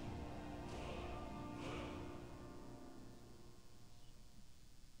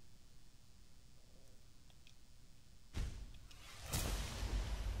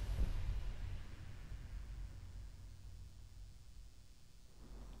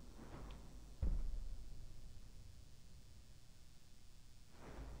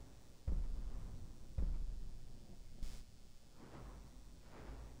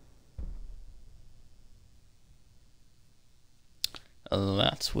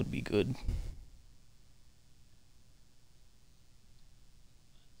 That would be good.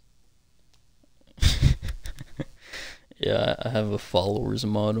 Yeah, I have a followers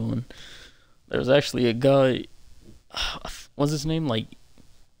mod on. There's actually a guy, what's his name, like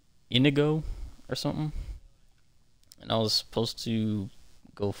Inigo or something? And I was supposed to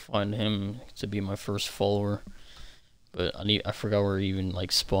go find him to be my first follower, but I forgot where he even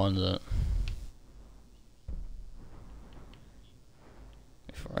like spawns at.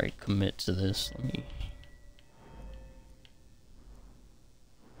 Before I commit to this, let me.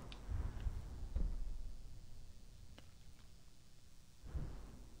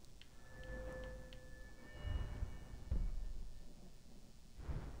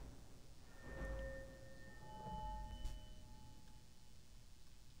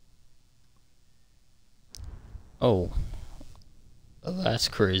 Oh, that's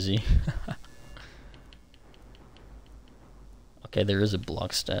crazy. Okay, there is a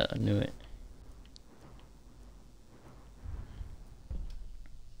block stat. I knew it.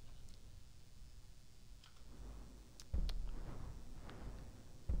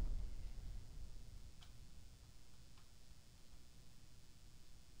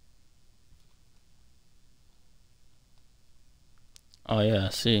 Oh yeah,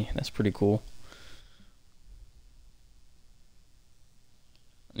 see, that's pretty cool.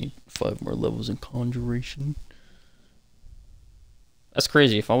 I need 5 more levels in conjuration. That's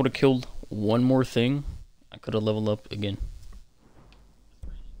crazy. If I would have killed one more thing, I could have leveled up again.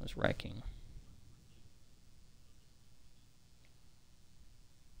 That's racking.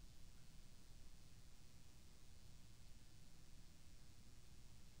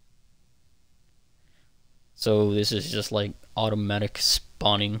 So this is just like automatic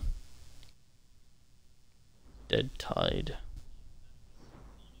spawning. Dead Tide.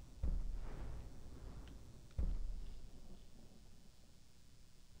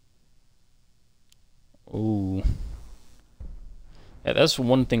 Ooh. Yeah, that's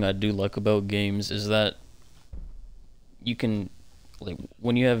one thing I do like about games is that you can, like,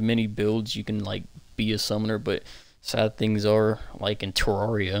 when you have many builds, you can like be a summoner, but sad things are, like in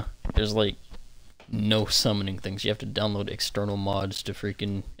Terraria, there's like no summoning things. You have to download external mods to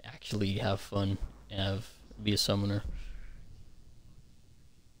freaking actually have fun and be a summoner.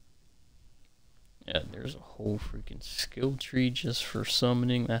 Yeah, there's a whole freaking skill tree just for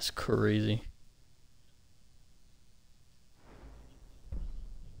summoning. That's crazy.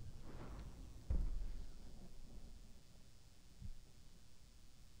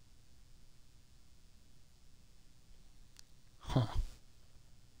 Huh.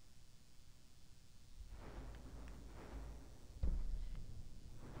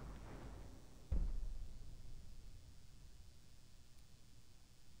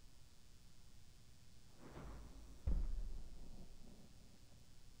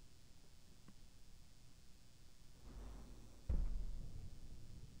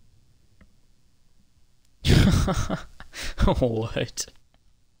 What?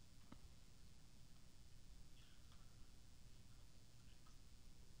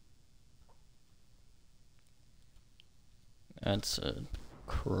 That's a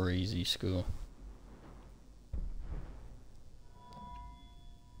crazy school.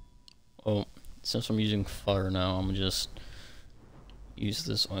 Oh, since I'm using fire now, I'm gonna just use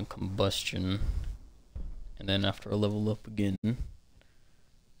this on combustion. And then after I level up again,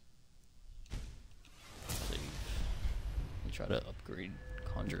 save. And try to upgrade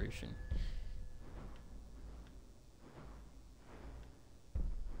conjuration.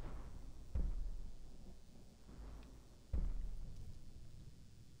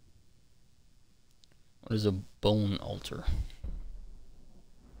 What is a bone altar?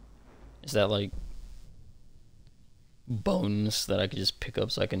 Is that like bones that I could just pick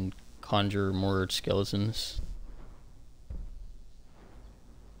up so I can conjure more skeletons?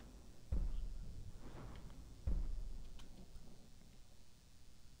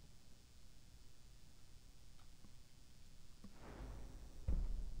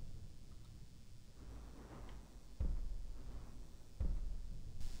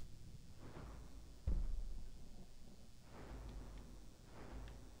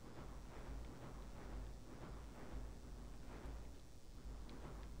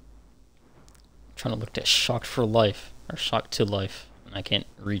 Trying to look at shocked for life or shocked to life, and I can't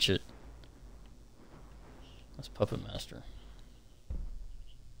reach it. That's Puppet Master.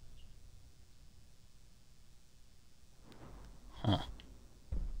 Huh.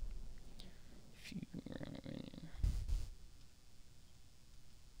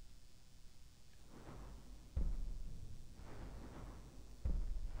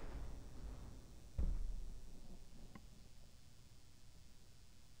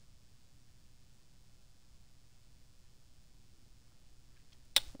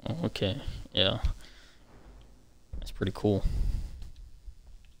 okay. Yeah. That's pretty cool.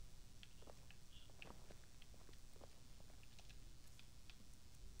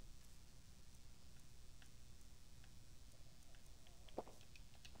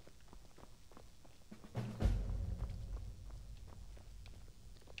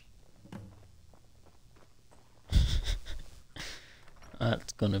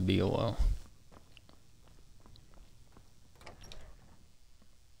 That's gonna be a while.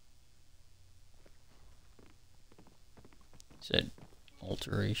 Said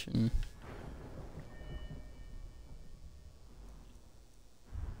alteration.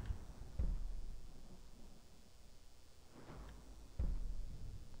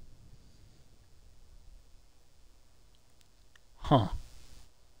 Huh.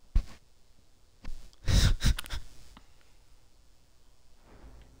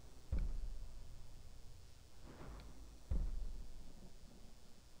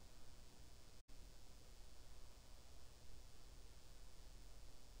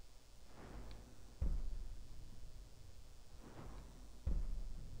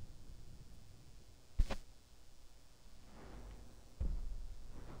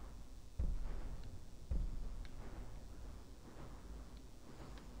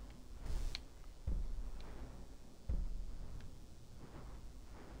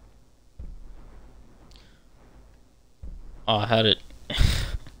 Oh, I had it.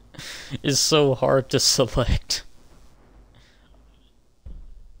 It's so hard to select.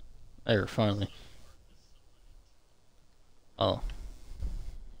 There, finally. Oh.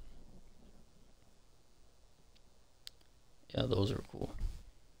 Yeah, those are cool.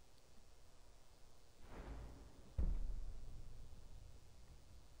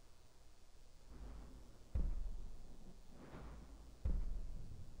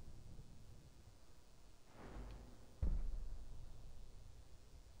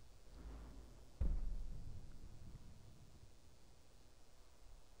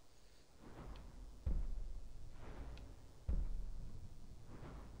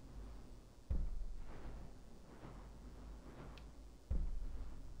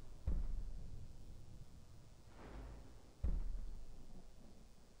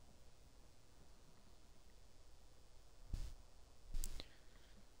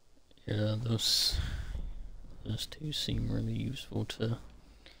 Yeah, those two seem really useful to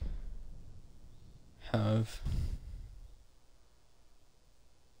have.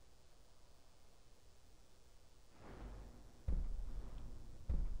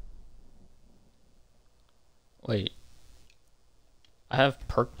 Wait, I have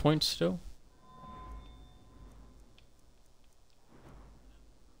perk points still?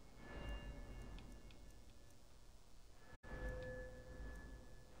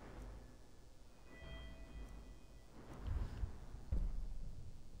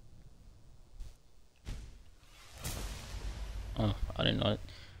 Oh, I didn't know it.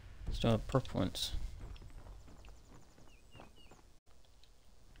 Still have perk points.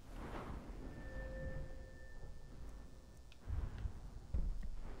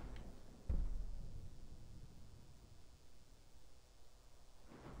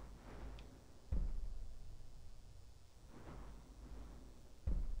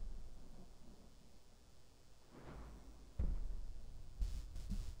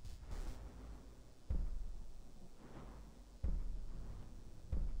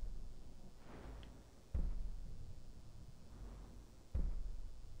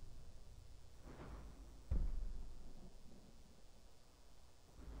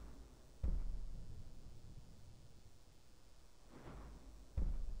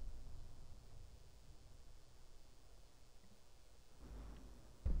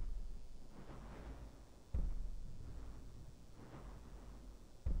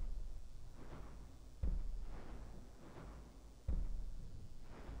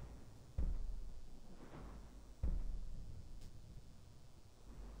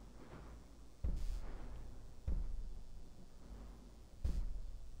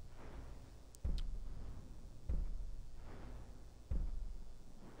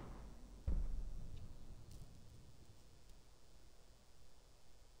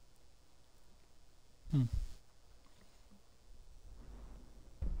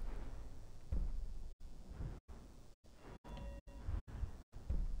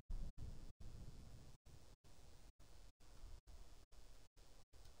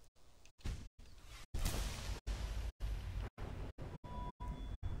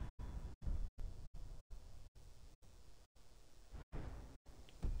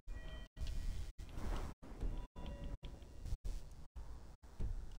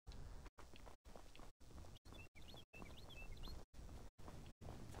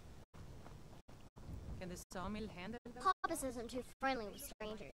 the sawmill handle? Papas isn't too friendly with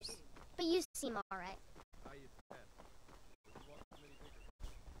strangers, but you seem alright. And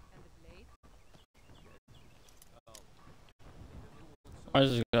the blade? Why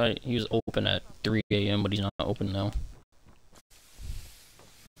is this guy? He was open at 3 a.m., but he's not open now.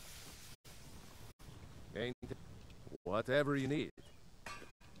 Ain't it? Whatever you need.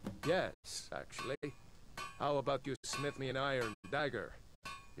 Yes, actually. How about you smith me an iron dagger?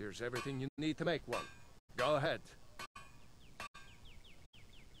 Here's everything you need to make one. Go ahead.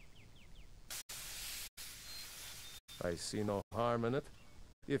 I see no harm in it,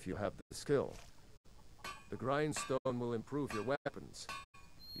 if you have the skill. The grindstone will improve your weapons.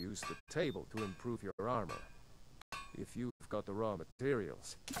 Use the table to improve your armor. If you've got the raw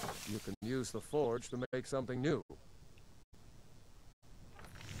materials, you can use the forge to make something new.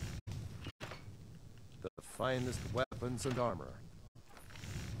 The finest weapons and armor.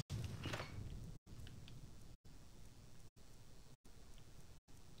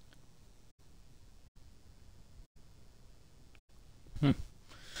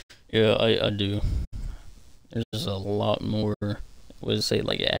 Yeah, I do. There's a lot more. What does it say?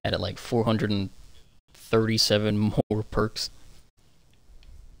 Like, it added like 437 more perks.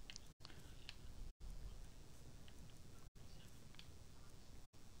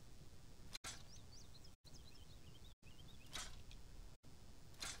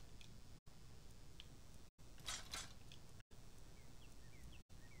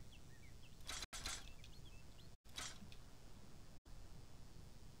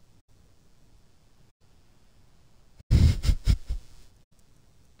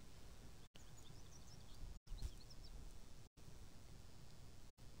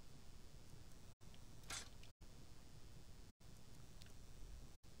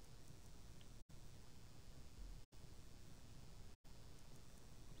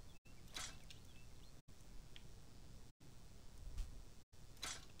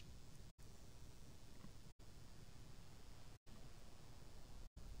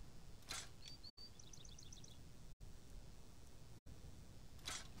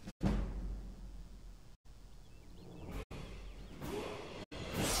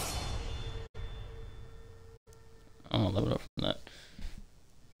 I'll level up from that.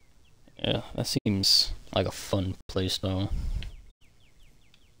 Yeah, that seems like a fun playstyle.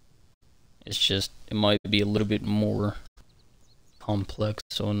 It's just, it might be a little bit more complex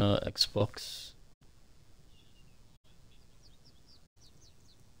on Xbox.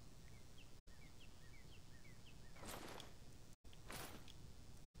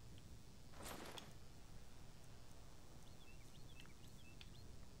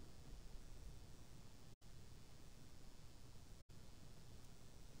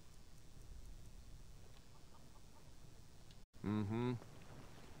 Mm-hmm.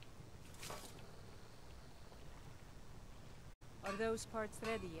 Are those parts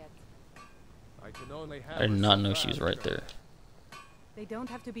ready yet? I can only have. I did not know she was right there. They don't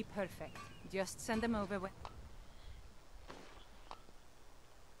have to be perfect. Just send them over when...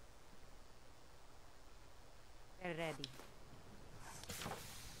 they're ready.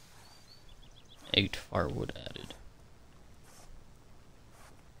 8 firewood added.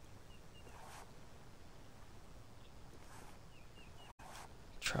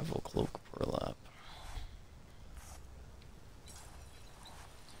 Travel cloak burlap.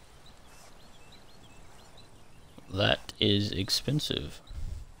 That is expensive.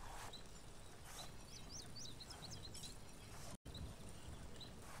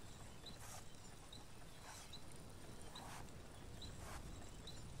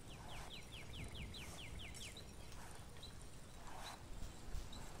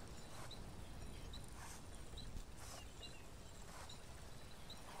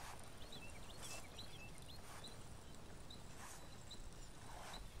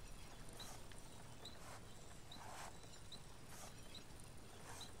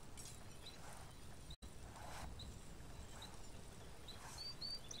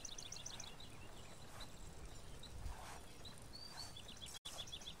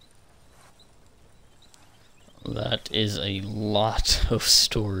 That is a lot of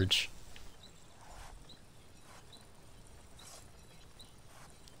storage.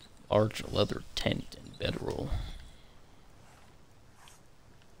 Large leather tent and bedroll.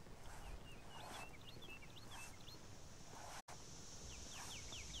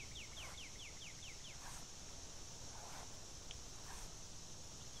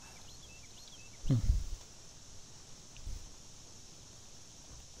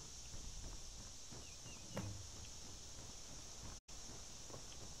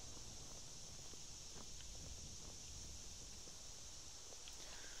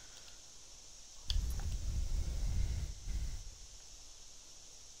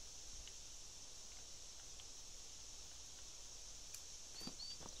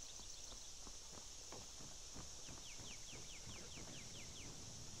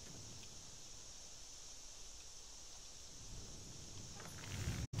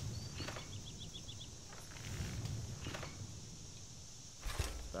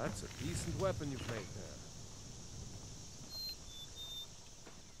 That's a decent weapon you've made there.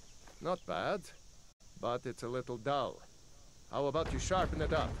 Not bad, but it's a little dull. How about you sharpen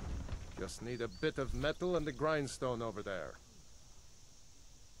it up? Just need a bit of metal and the grindstone over there.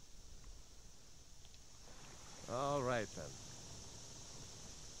 All right then.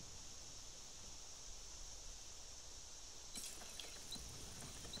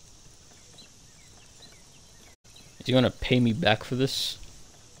 Do you want to pay me back for this?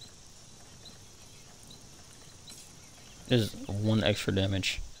 There's 1 extra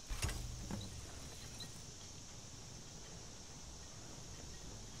damage.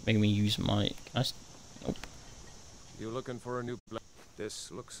 Making me use my... Nope. You looking for a new blade? This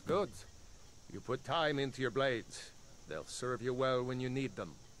looks good. You put time into your blades. They'll serve you well when you need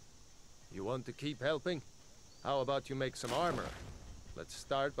them. You want to keep helping? How about you make some armor? Let's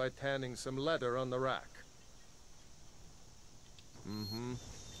start by tanning some leather on the rack. Mm-hmm.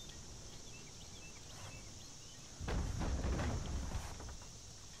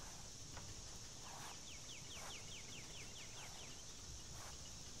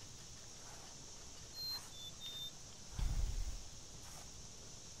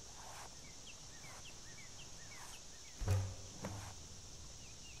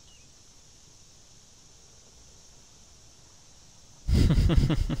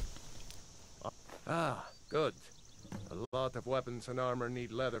 Ah, good. A lot of weapons and armor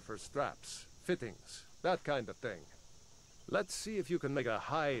need leather for straps, fittings, that kind of thing. Let's see if you can make a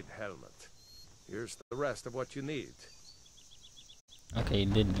hide helmet. Here's the rest of what you need. Okay, he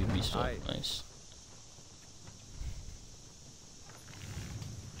did give me stuff. Nice.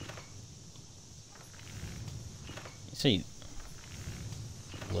 You say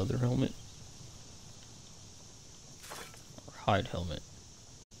leather helmet? Or hide helmet?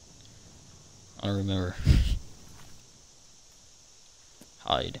 I don't remember.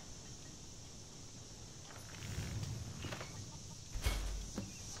 Hide.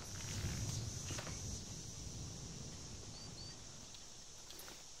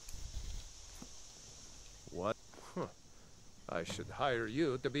 What? Huh. I should hire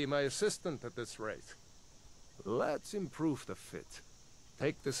you to be my assistant at this rate. Let's improve the fit.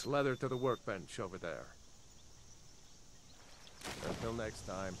 Take this leather to the workbench over there. Until next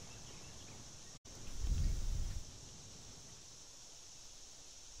time.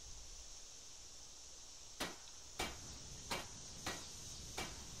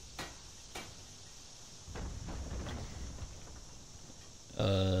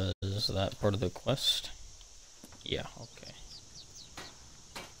 Is that part of the quest? Yeah, okay.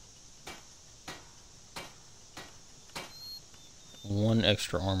 One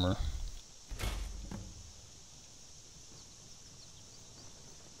extra armor.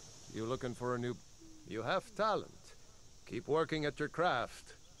 You looking for a new... You have talent. Keep working at your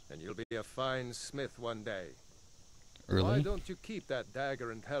craft, and you'll be a fine smith one day. Really? Why don't you keep that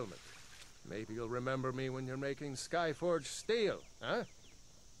dagger and helmet? Maybe you'll remember me when you're making Skyforge steel, huh?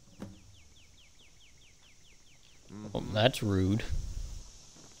 Well, that's rude. Is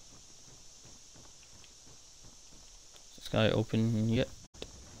this guy open yet?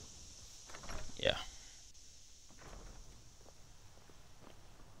 Yeah.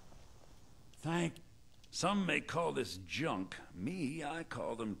 Some may call this junk. Me, I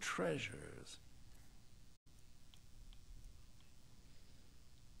call them treasures.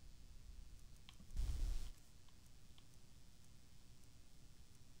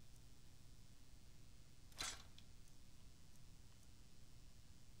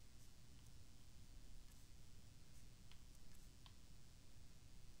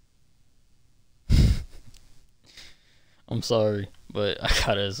 I'm sorry, but I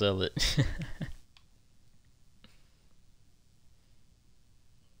gotta sell it.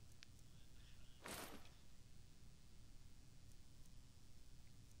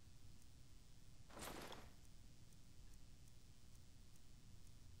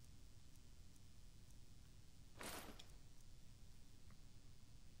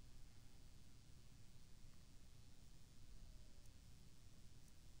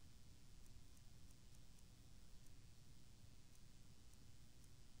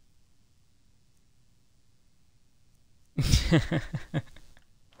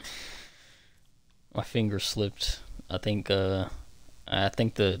 My finger slipped. I think the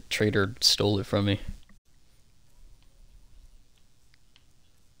trader stole it from me.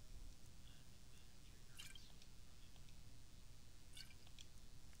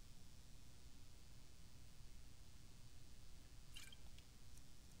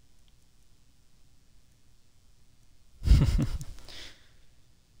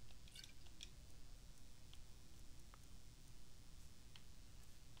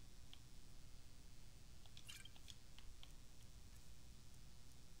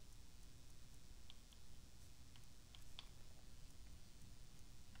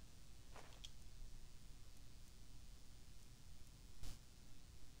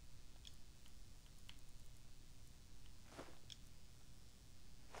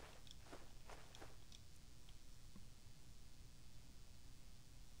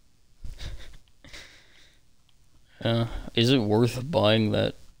 Is it worth buying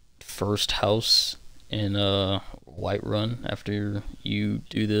that first house in Whiterun after you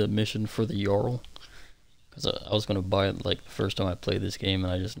do the mission for the Jarl? Because I was gonna buy it like the first time I played this game,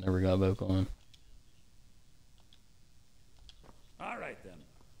 and I just never got back on. All right then.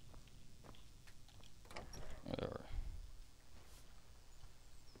 Whatever.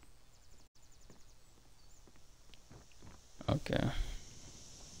 Okay.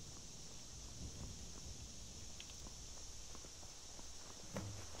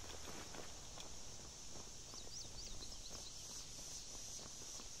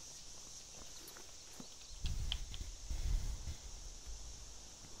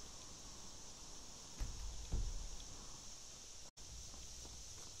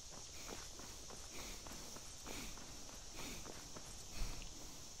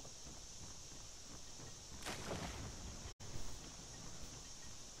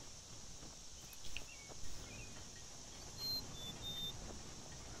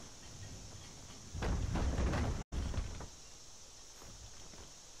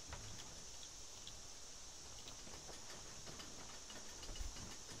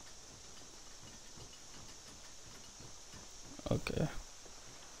 Okay.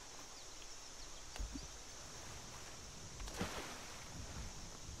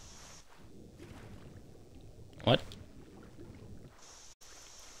 What?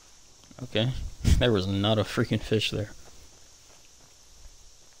 Okay. There was not a freaking fish there.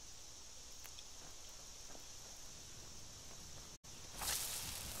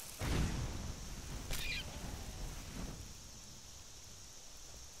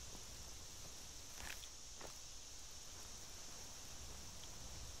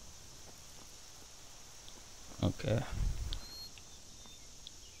 Okay.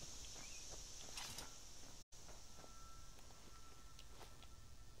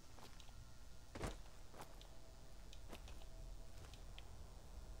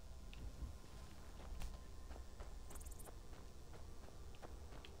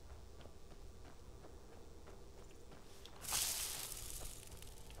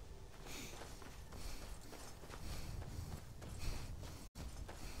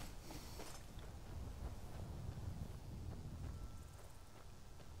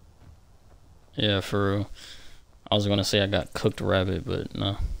 Yeah, for real. I was gonna say I got cooked rabbit, but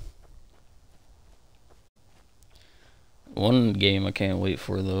no. One game I can't wait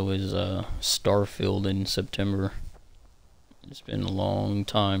for though is Starfield in September. It's been a long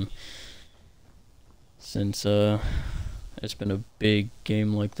time since it's been a big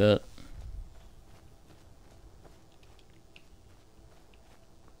game like that.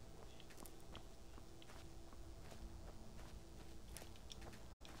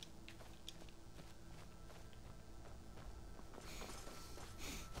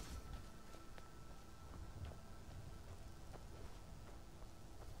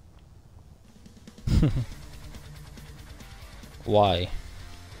 Why?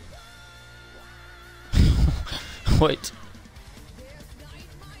 What?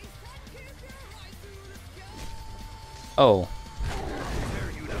 Oh.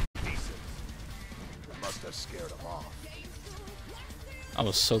 Must have scared him off. I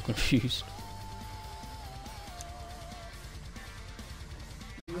was so confused.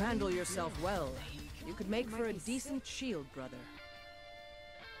 You handle yourself well. You could make for a decent shield, brother.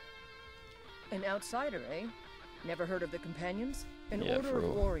 An outsider, eh? Never heard of the Companions? An Yeah, order for of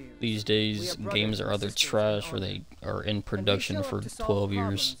real. warriors. These days, games are either trash or they are in production for 12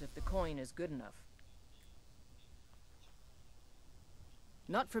 years. If the coin is good enough.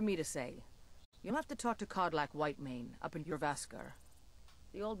 Not for me to say. You'll have to talk to Codlac Whitemane up in Jorvaskar.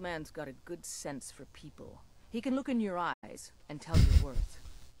 The old man's got a good sense for people. He can look in your eyes and tell your worth.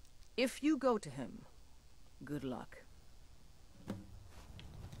 If you go to him, good luck.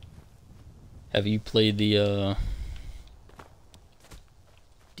 Have you played the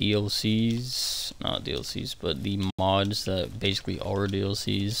DLCs? Not DLCs, but the mods that basically are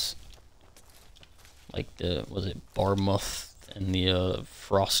DLCs? Like the, was it Barmuth and the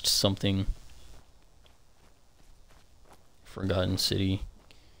Frost something? Forgotten City.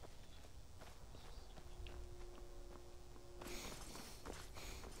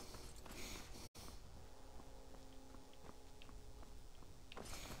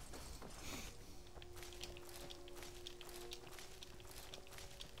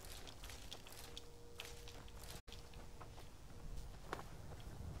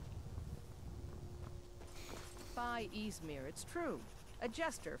 By Izmir, it's true. A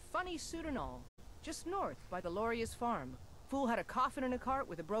jester, funny suit and all. Just north by the Loria's farm. Fool had a coffin in a cart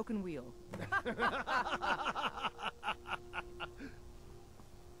with a broken wheel.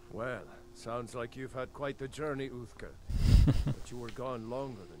 Well, sounds like you've had quite the journey, Uthgerd. But you were gone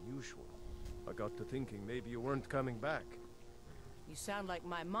longer than usual. I got to thinking maybe you weren't coming back. You sound like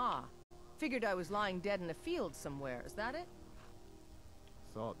my ma. Figured I was lying dead in a field somewhere, is that it?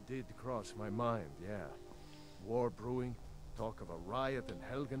 Thought did cross my mind, yeah. War brewing, talk of a riot in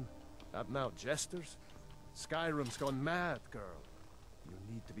Helgen, happen out jesters. Skyrim's gone mad, girl. You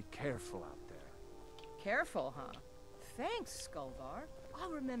need to be careful out there. Careful, huh? Thanks, Skulvar.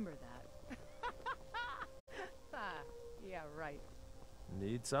 I'll remember that. Yeah, right.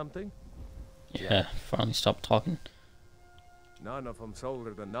 Need something? Yeah, finally stopped talking. None of them's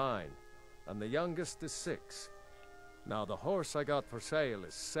older than 9, and the youngest is 6. Now, the horse I got for sale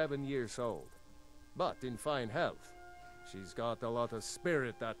is 7 years old, but in fine health. She's got a lot of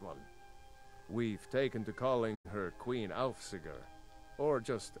spirit, that one. We've taken to calling her Queen Aufsiger, or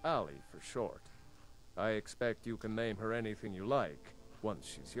just Ali for short. I expect you can name her anything you like, once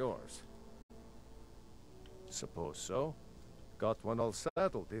she's yours. Suppose so. Got one all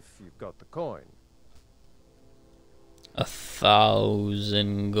settled if you've got the coin.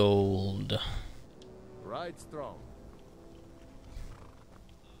 1,000 gold. Right strong.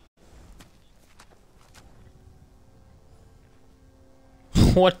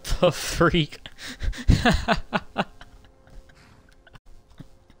 What the freak?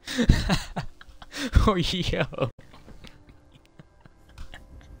 Oh, yo.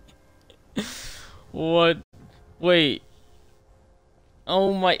 What? Wait.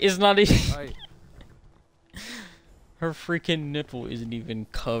 Oh my, it's not even... Her freaking nipple isn't even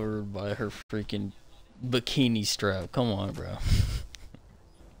covered by her freaking bikini strap. Come on, bro.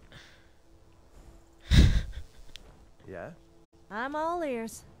 Yeah? I'm all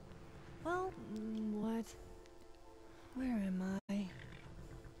ears. Well, what? Where am I?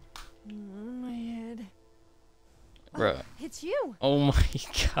 My head. Bro. Oh, it's you! Oh my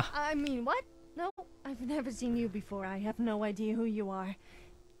god. I mean, what? No, I've never seen you before. I have no idea who you are.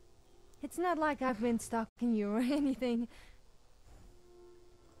 It's not like I've been stalking you or anything.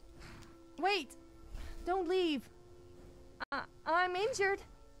 Wait! Don't leave. I'm injured.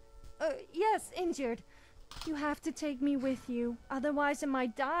 Yes, injured. You have to take me with you. Otherwise I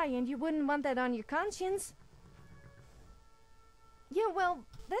might die, and you wouldn't want that on your conscience. Yeah, well,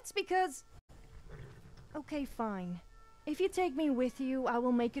 that's because... Okay, fine. If you take me with you, I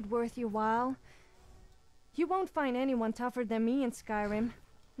will make it worth your while. You won't find anyone tougher than me in Skyrim.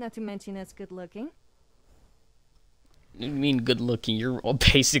 Not to mention as good looking. You mean good looking? You're all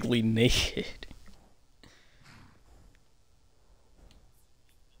basically naked.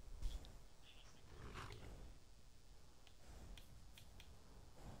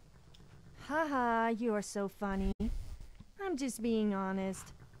 Haha, you are so funny. I'm just being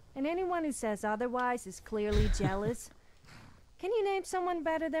honest. And anyone who says otherwise is clearly jealous. Can you name someone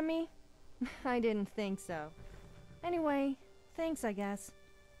better than me? I didn't think so. Anyway, thanks, I guess.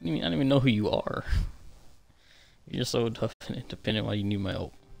 I mean, I don't even know who you are. You're so tough and independent. Why you need my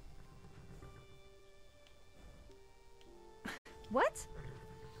help? What?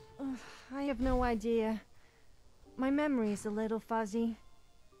 Ugh, I have no idea. My memory is a little fuzzy.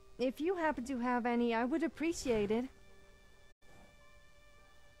 If you happen to have any, I would appreciate it.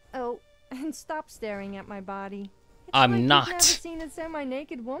 Oh, and stop staring at my body. It's I'm like not. You've never seen a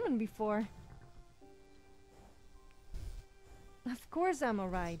semi-naked woman before. Of course I'm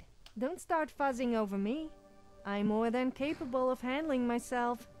alright. Don't start fuzzing over me. I'm more than capable of handling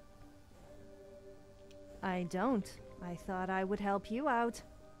myself. I don't. I thought I would help you out.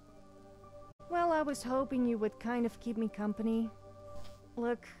 Well, I was hoping you would kind of keep me company.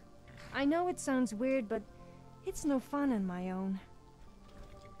 Look, I know it sounds weird, but it's no fun on my own.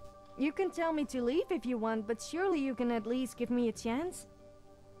 You can tell me to leave if you want, but surely you can at least give me a chance?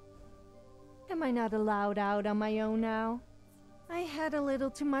 Am I not allowed out on my own now? I had a little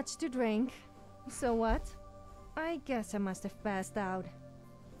too much to drink. So what? I guess I must have passed out.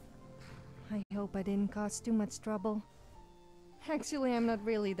 I hope I didn't cause too much trouble. Actually, I'm not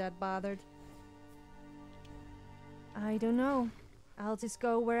really that bothered. I don't know. I'll just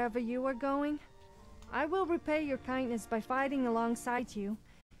go wherever you are going. I will repay your kindness by fighting alongside you.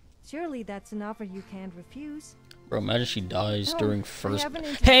 Surely that's an offer you can't refuse. Bro, imagine she dies during first... I haven't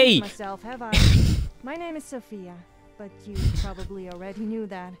introduced myself, have I? My name is Sophia, but you probably already knew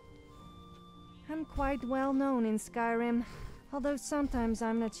that. I'm quite well known in Skyrim, although sometimes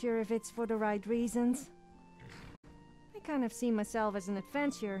I'm not sure if it's for the right reasons. I kind of see myself as an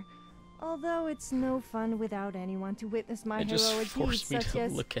adventurer, although it's no fun without anyone to witness my heroic deeds, such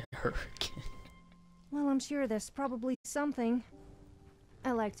as... look at her again. Well, I'm sure there's probably something.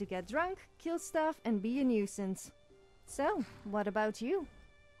 I like to get drunk, kill stuff, and be a nuisance. So, what about you?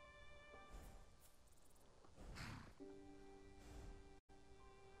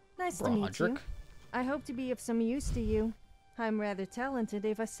 Nice to meet you. Broderick. I hope to be of some use to you. I'm rather talented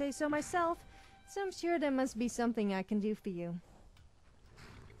if I say so myself, so I'm sure there must be something I can do for you.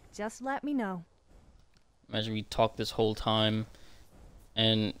 Just let me know. Imagine we talked this whole time,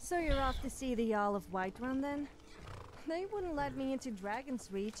 and... So you're off to see the Jarl of Whiterun then? They wouldn't let me into Dragon's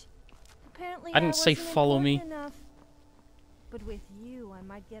Reach. Apparently I didn't say wasn't follow me. important enough. But with you, I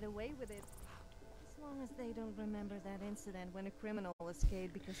might get away with it. As long as they don't remember that incident when a criminal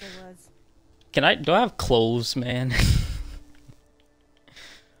escaped because I was... do I have clothes, man?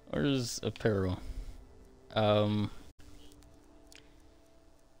 Where's apparel? A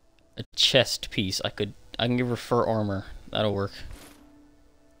chest piece. I can give her fur armor. That'll work.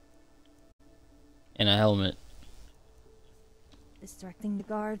 And a helmet. Distracting the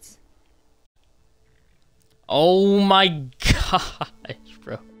guards. Oh my gosh,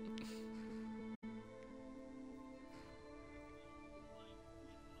 bro.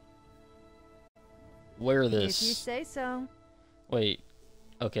 Wear this. If you say so. Wait.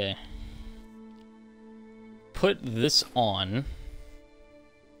 Okay. Put this on.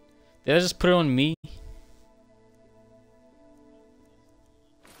 Did I just put it on me?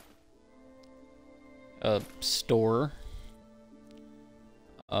 Store.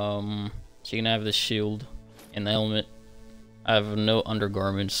 So you can have the shield and the helmet. I have no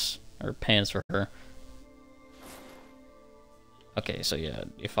undergarments or pants for her. Okay, so yeah,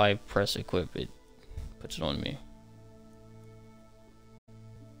 if I press equip, it puts it on me.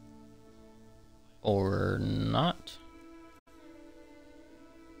 Or not.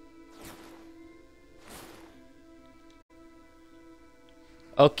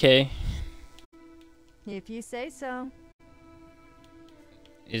 Okay. If you say so.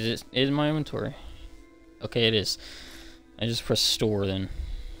 Is it in my inventory? Okay, it is. I just press store then.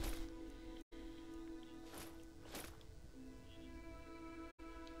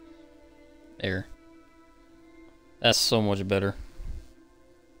 There. That's so much better.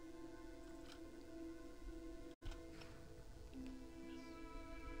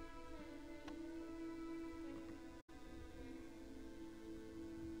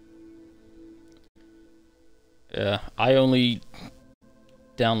 Yeah, I only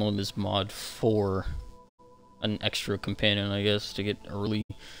download this mod for an extra companion, I guess, to get early.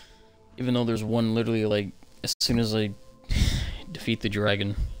 Even though there's one literally like as soon as I defeat the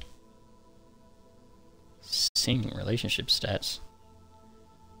dragon. Seeing relationship stats.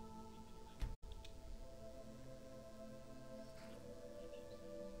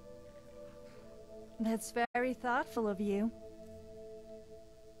 That's very thoughtful of you.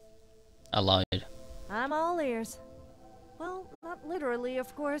 I lied. I'm all ears. Well, not literally,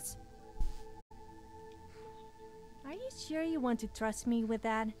 of course. Are you sure you want to trust me with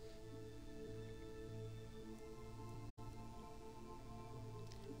that?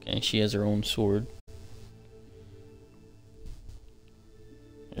 Okay, she has her own sword.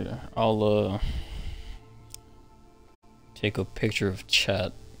 Yeah, I'll take a picture of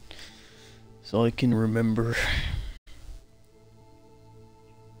chat so I can remember.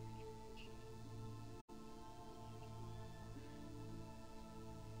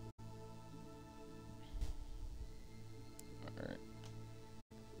 Alright.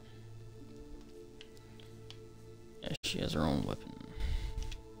 Yeah, she has her own weapon.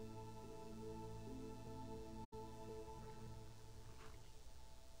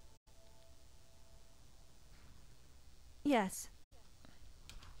 Yes.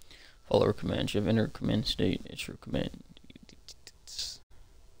 Follow her command. You have entered command state. It's your command.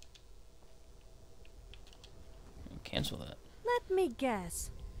 Cancel that. Let me guess.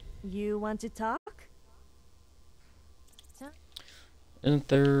 You want to talk? Isn't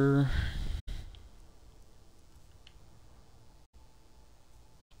there...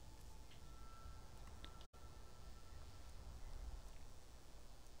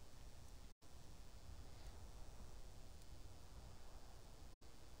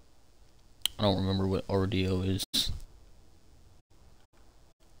 I don't remember what RDO is.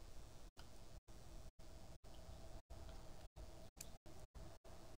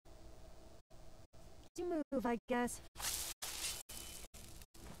 You move, I guess.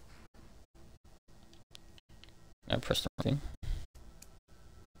 I pressed the wrong thing.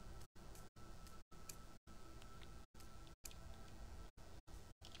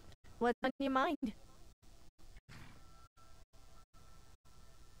 What's on your mind?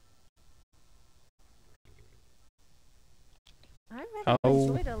 I rather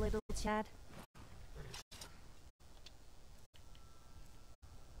enjoyed a little chat.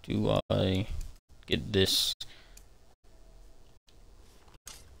 Do I get this?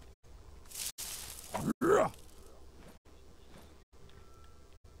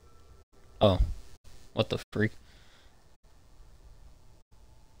 Oh, what the freak?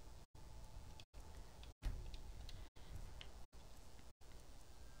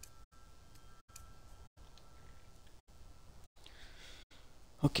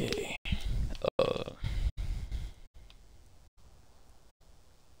 Okay.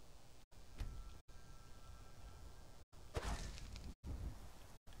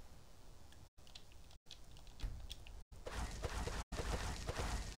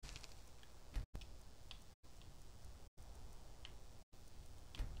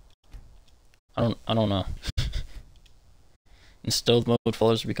 I don't know. In stealth mode,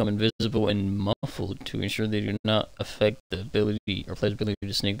 followers become invisible and muffled to ensure they do not affect the ability or player's ability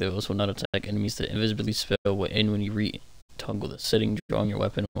to sneak. They also not attack enemies. The invisibility spell will end when you re-toggle the setting, drawing your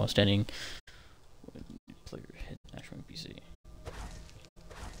weapon while standing. Player hit actual NPC.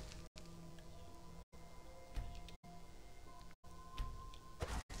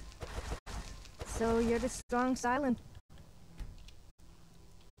 So you're the strong silent.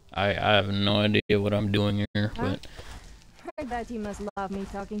 I have no idea what I'm doing here, Huh? but I bet you must love me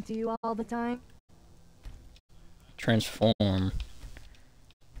talking to you all the time. transform.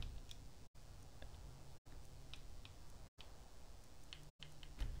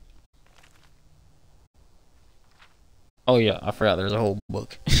 Oh yeah, I forgot there's a whole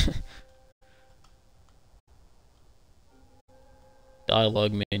book.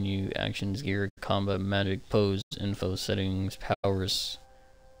 Dialogue menu, actions, gear, combat, magic, pose, info, settings, powers.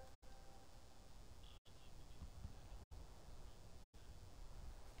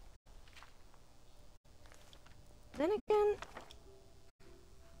 Then again,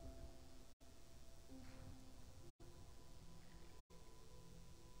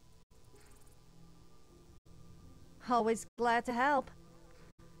 always glad to help.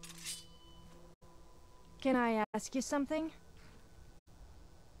 Can I ask you something?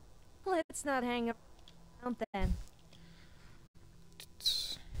 Let's not hang around then.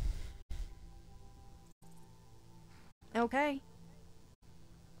 Okay.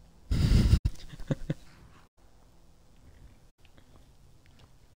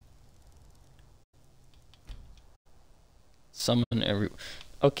 Summon every.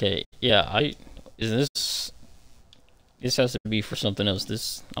 Okay, yeah. This has to be for something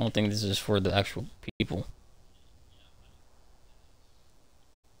else. I don't think this is for the actual people.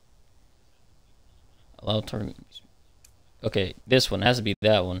 Allow target. Okay, this one has to be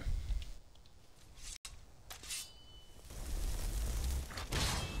that one.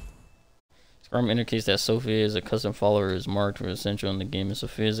 Skyrim indicates that Sophia is a custom follower is marked for essential in the game. If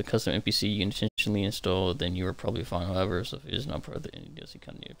Sophia is a custom NPC you intentionally install, then you are probably fine. However, if Sophia is not part of the DLC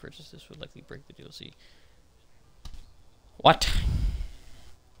content you purchase, this would likely break the DLC. What?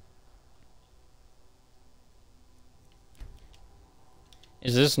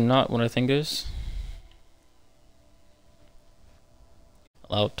 Is this not what I think it is?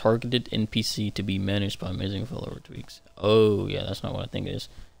 Allow targeted NPC to be managed by amazing follower tweaks. Oh, yeah, that's not what I think it is.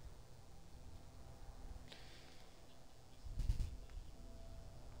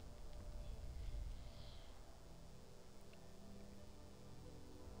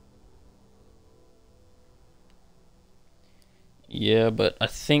 Yeah, but I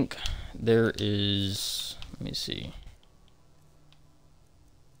think there is... Let me see.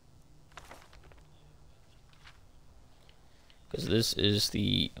 Because this is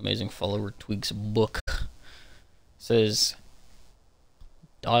the Amazing Follower Tweaks book. It says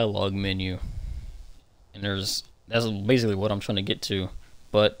dialogue menu. And that's basically what I'm trying to get to.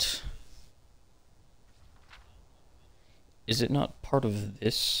 But is it not part of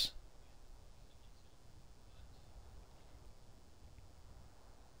this?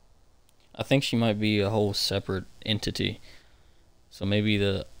 I think she might be a whole separate entity. So maybe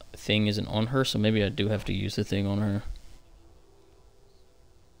the thing isn't on her, so maybe I do have to use the thing on her.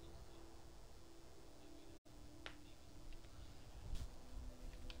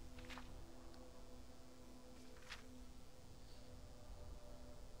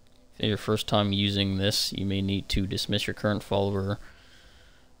 If your first time using this, you may need to dismiss your current follower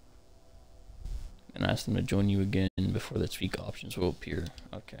and ask them to join you again before the tweak options will appear.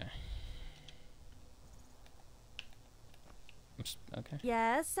 Okay. Okay.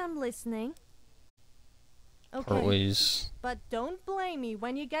 Yes, I'm listening. Okay. Partways. But don't blame me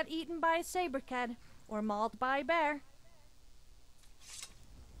when you get eaten by a saber cat or mauled by a bear.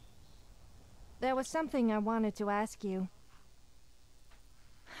 There was something I wanted to ask you.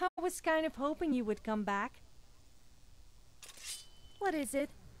 I was kind of hoping you would come back. What is it?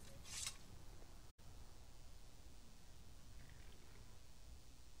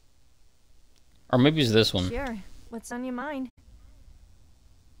 Or maybe it's this one. Sure. What's on your mind?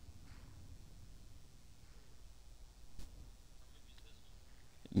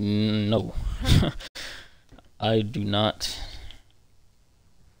 No. I do not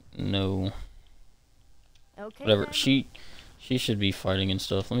know. Okay. Whatever. Then. She should be fighting and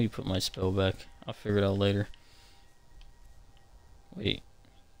stuff. Let me put my spell back. I'll figure it out later. Wait.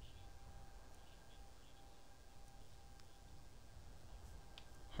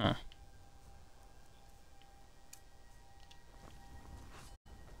 Huh.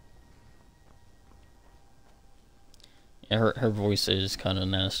 Yeah, her voice is kind of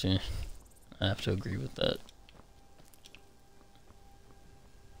nasty. I have to agree with that.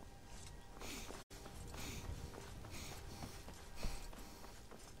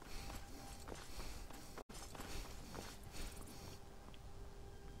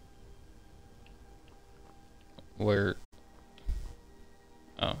 Where?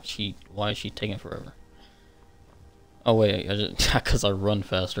 Oh, why is she taking forever? Oh wait, because I run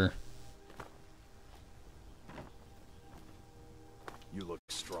faster. You look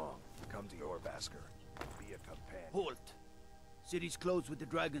strong. Come to your Vasker. Be a companion. Halt! City's closed with the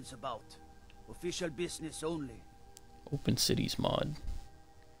dragons about. Official business only. Open Cities mod.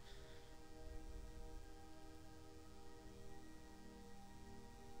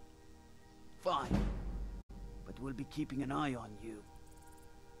 Fine. But we'll be keeping an eye on you.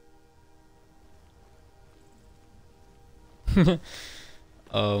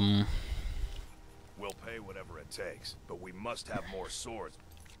 We'll pay whatever it takes, but we must have more swords.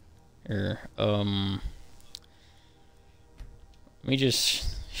 Here, let me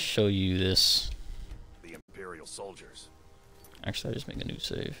just show you this. The Imperial soldiers. Actually, I just make a new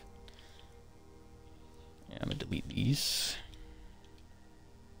save. Yeah, I'm gonna delete these.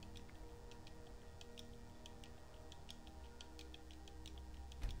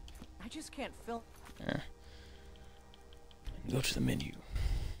 I just can't fill. There. Go to the menu.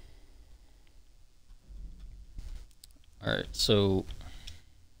 Alright, so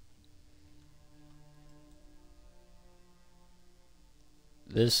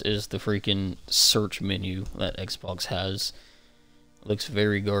this is the freaking search menu that Xbox has. It looks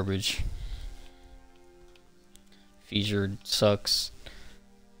very garbage. Featured sucks.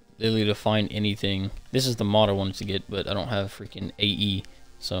 Literally to find anything. This is the mod I wanted to get, but I don't have freaking AE,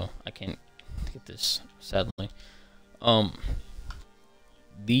 so I can't get this, sadly.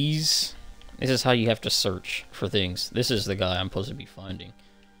 This is how you have to search for things. This is the guy I'm supposed to be finding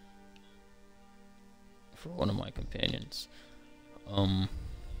for one of my companions. If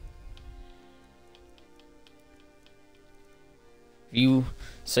you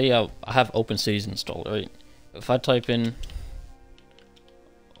say I have Open Cities installed, right? If I type in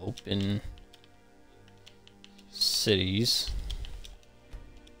Open Cities,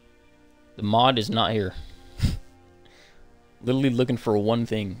 the mod is not here. Literally looking for one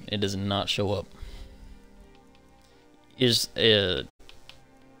thing, it does not show up. Is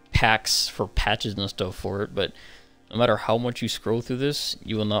packs for patches and stuff for it, but no matter how much you scroll through this,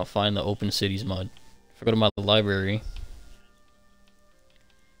 you will not find the Open Cities mod. If I go to my library,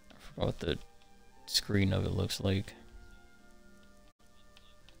 I forgot what the screen of it looks like.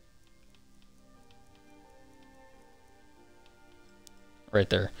 Right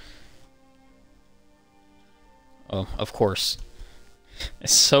there. Oh, of course.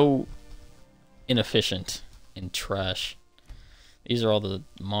 It's so inefficient and trash. These are all the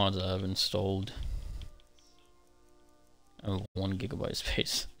mods I have installed. I have 1 gigabyte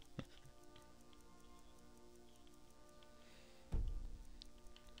space.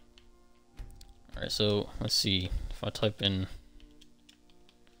 Alright, so let's see. If I type in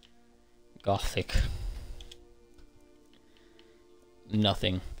Gothic,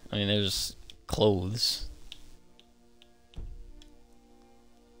 nothing. I mean, there's clothes.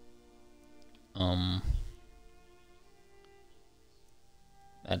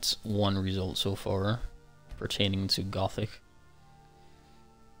 That's one result so far pertaining to Gothic.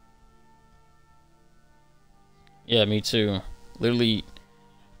 Yeah, me too. Literally,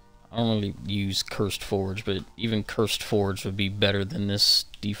 I don't really use Cursed Forge, but even Cursed Forge would be better than this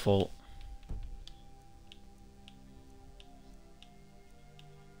default.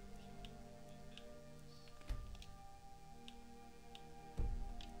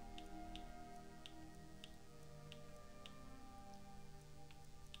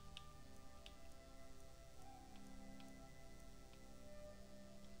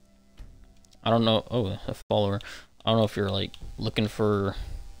 I don't know. Oh, a follower. I don't know if you're like looking for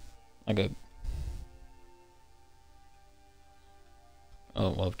like a.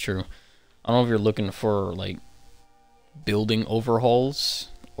 Oh, well, true. I don't know if you're looking for like building overhauls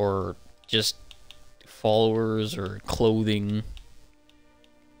or just followers or clothing.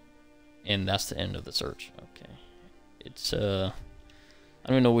 And that's the end of the search. Okay. It's I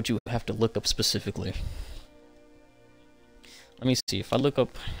don't even know what you have to look up specifically. Let me see. If I look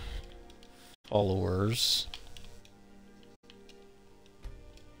up followers.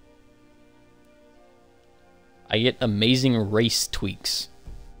 I get amazing race tweaks.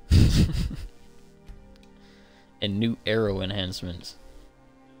 And new arrow enhancements.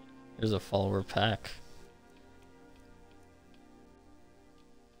 There's a follower pack.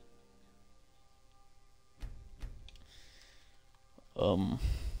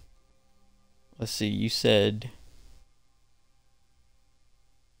 Let's see, you said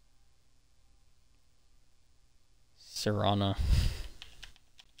Serana.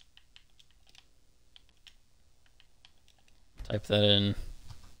 Type that in.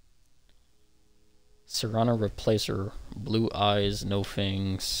 Serana replacer. Blue eyes, no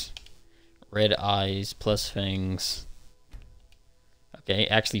fangs. Red eyes, plus fangs. Okay,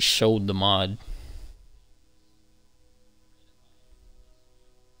 it actually showed the mod.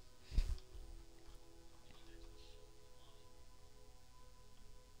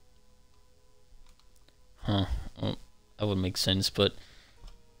 Huh. Well, that would make sense, but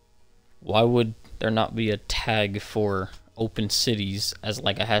why would there not be a tag for open cities as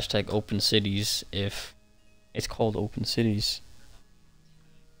like a hashtag open cities if it's called open cities?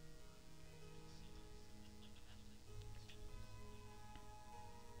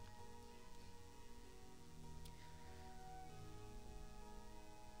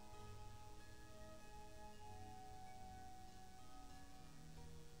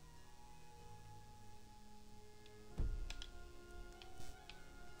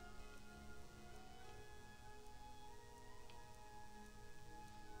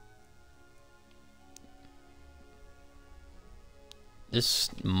 This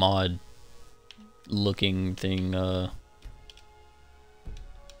mod looking thing,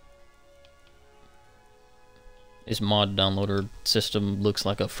 this mod downloader system looks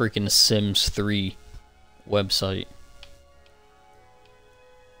like a freaking Sims 3 website.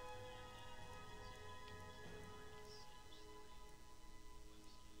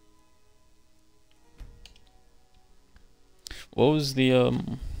 What was the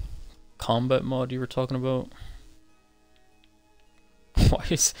combat mod you were talking about?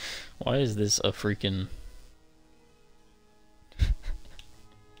 Why is this a freaking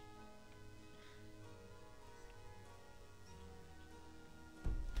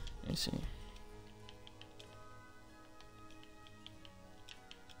let me see.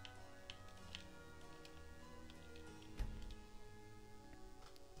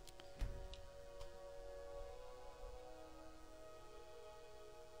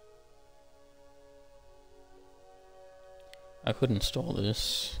 I could install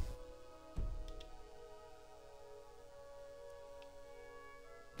this.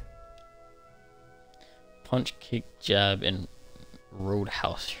 Punch, kick, jab, and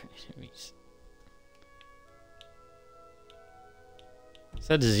roadhouse your enemies. Is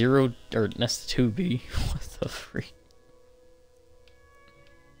that 0 or that's 2B? What the freak?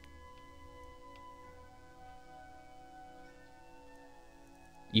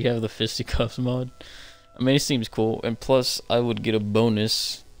 You have the fisticuffs mod? I mean, it seems cool, and plus, I would get a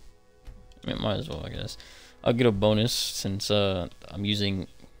bonus. I mean, might as well, I guess. I'll get a bonus since I'm using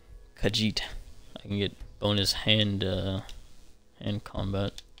Khajiit. I can get bonus hand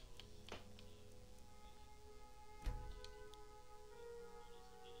combat.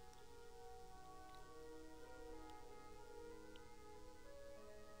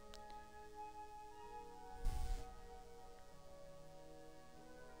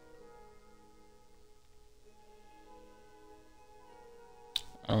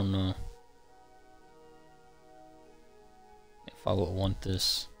 I don't know if I would want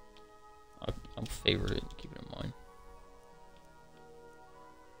this. I'll favorite it, keep it in mind.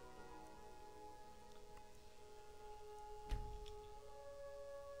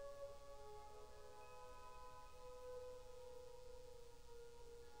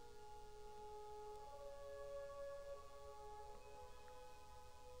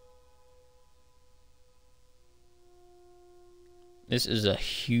 This is a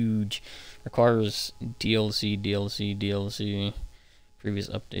huge, requires DLC, previous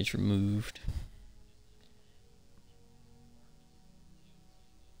updates removed.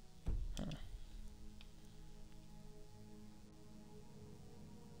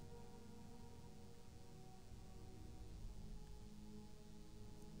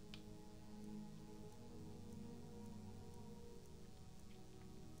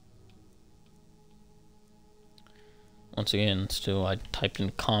 Once again, still I typed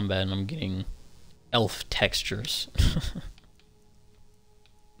in combat and I'm getting elf textures.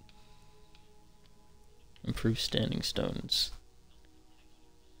 Improved standing stones.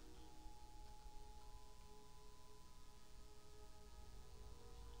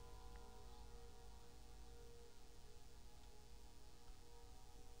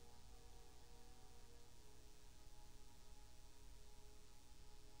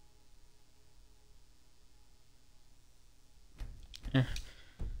 Eh.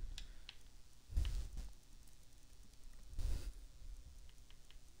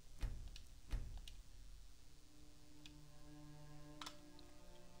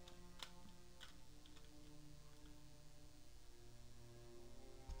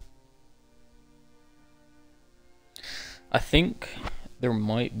 I think there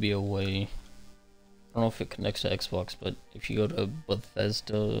might be a way. I don't know if it connects to Xbox, but if you go to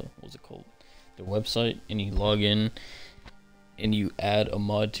Bethesda, what's it called? Their website, and you log in, and you add a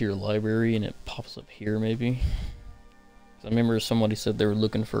mod to your library, and it pops up here, maybe. I remember somebody said they were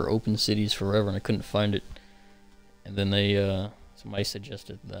looking for Open Cities Forever, and I couldn't find it. And then they, somebody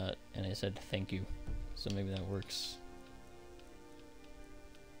suggested that, and I said thank you. So maybe that works.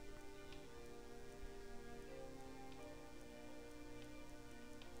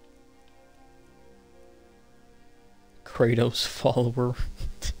 Kratos follower.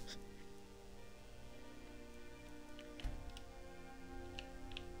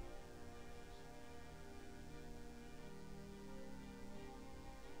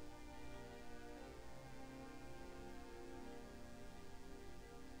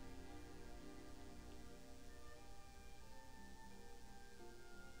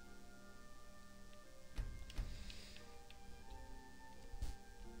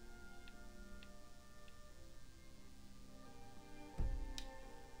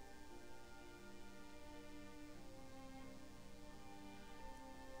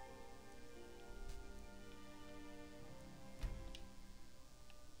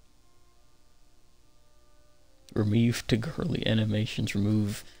 Remove to girly animations,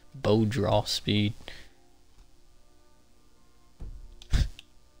 remove bow draw speed.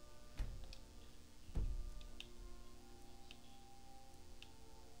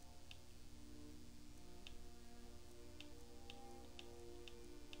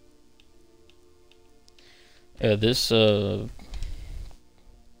 Yeah, this, yeah.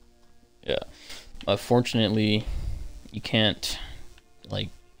 Unfortunately, you can't, like,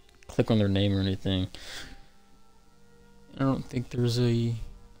 click on their name or anything. I don't think there's a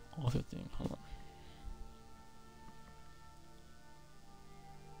author thing. Hold on.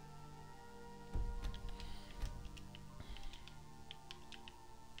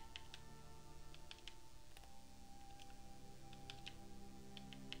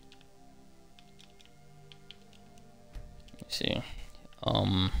 Let me see.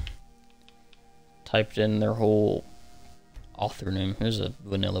 Typed in their whole author name. Here's a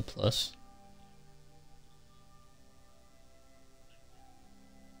Vanilla Plus.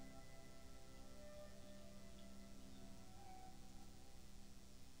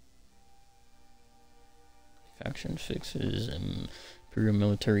 Faction fixes, Imperial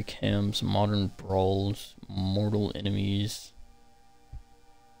military camps, modern brawls, mortal enemies.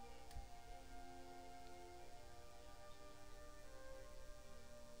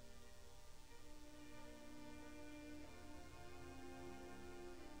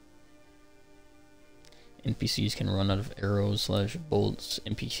 NPCs can run out of arrows / bolts.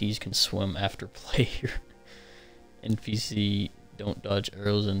 NPCs can swim after player. NPC don't dodge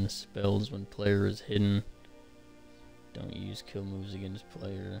arrows and spells when player is hidden. Don't use kill moves against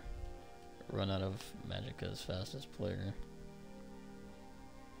player. Run out of magicka as fast as player.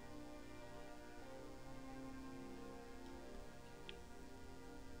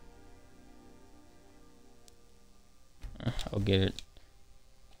 I'll get it.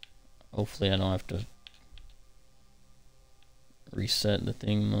 Hopefully I don't have to reset the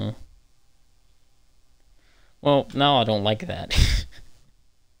thing though. Well, now I don't like that.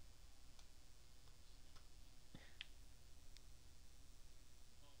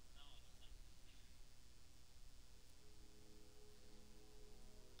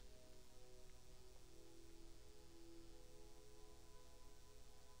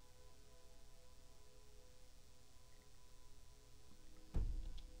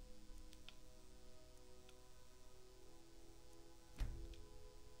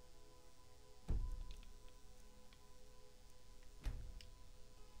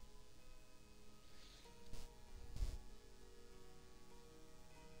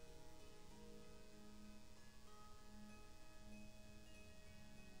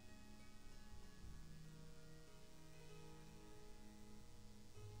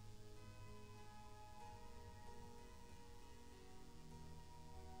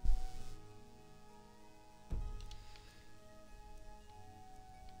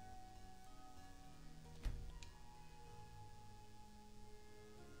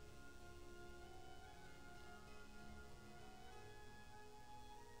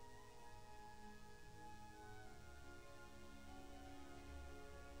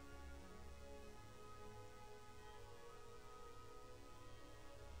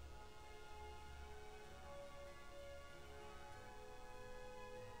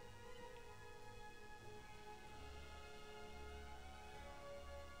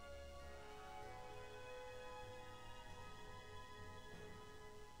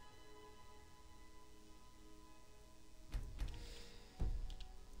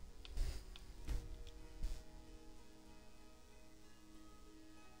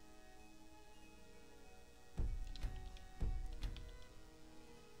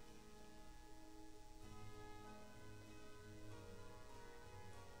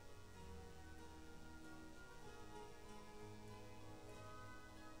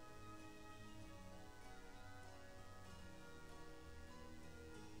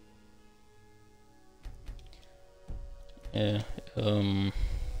 Yeah.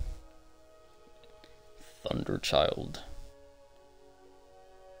 Thunderchild.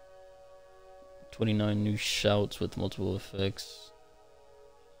 29 new shouts with multiple effects.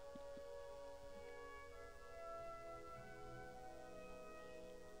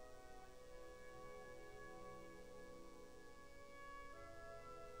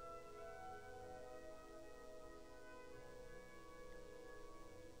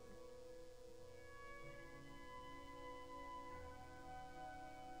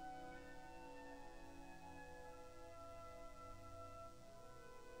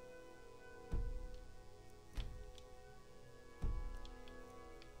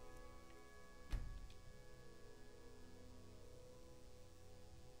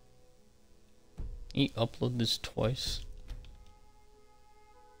 He upload this twice.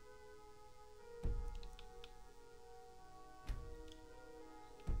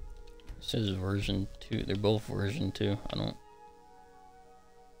 It says version 2. They're both version 2. I don't.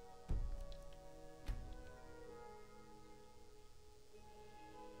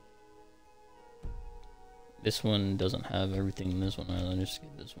 This one doesn't have everything in this one. I'll just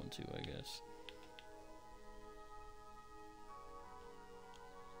get this one too, I guess.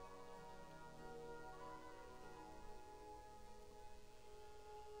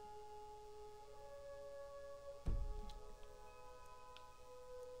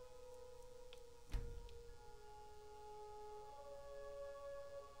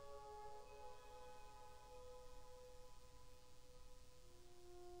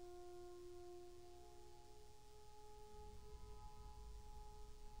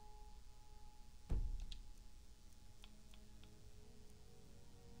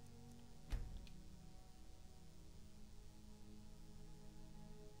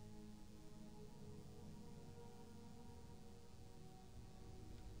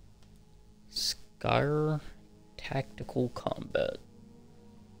 Skyrim Tactical Combat.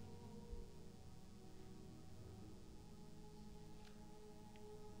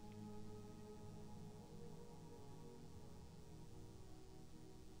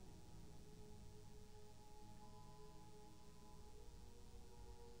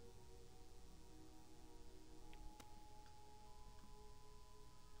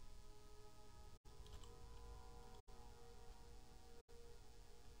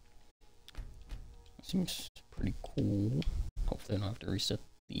 Seems pretty cool. Hopefully I don't have to reset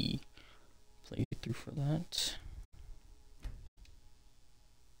the playthrough for that.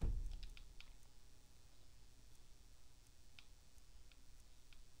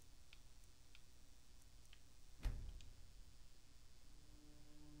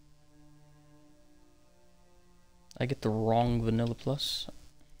 I get the wrong Vanilla Plus.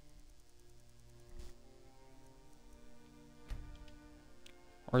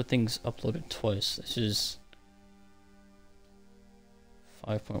 Are things uploaded twice? This is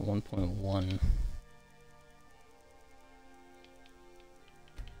 5.1.1.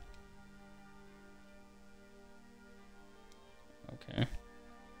 Okay.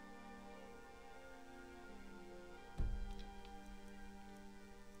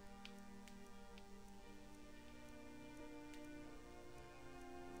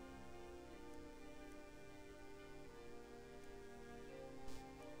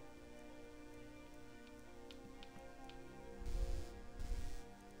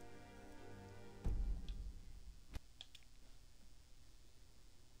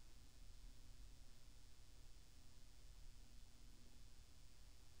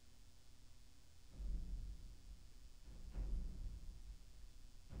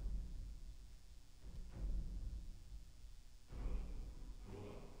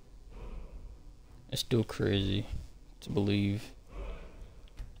 It's still crazy to believe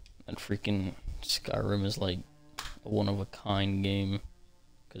that freaking Skyrim is like a one-of-a-kind game,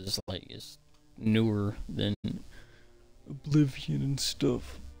 because it's like it's newer than Oblivion and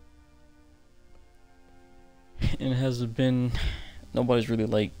stuff, and hasn't been. Nobody's really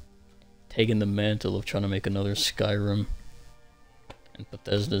like taken the mantle of trying to make another Skyrim, and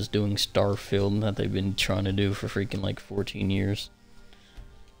Bethesda's doing Starfield that they've been trying to do for freaking like 14 years.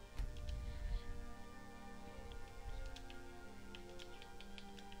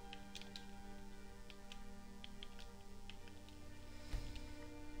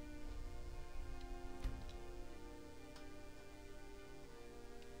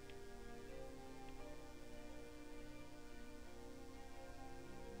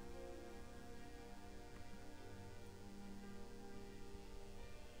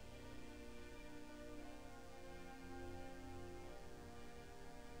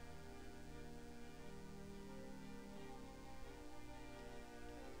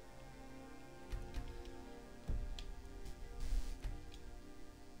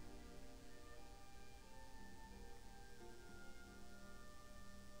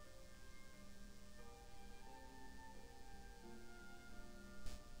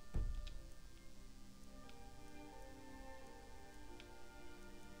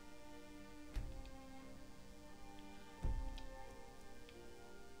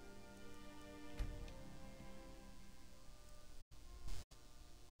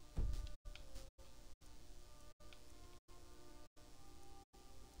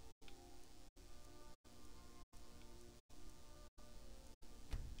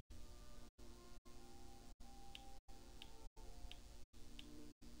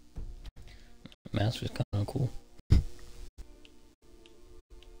 mask is kind of cool.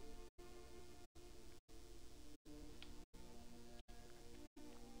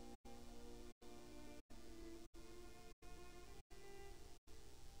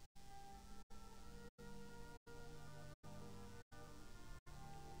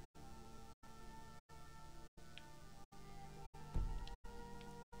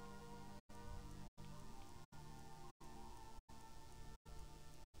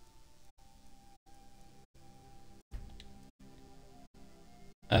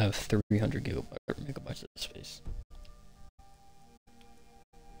 I have 300 megabytes of space.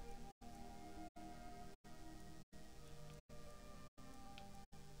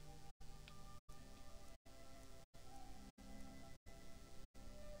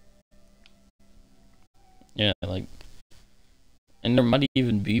 Yeah, like, and there might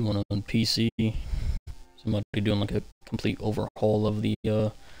even be one on PC. Somebody doing like a complete overhaul of the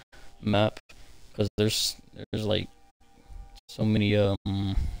map, because there's like so many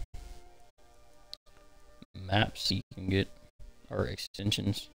maps you can get, or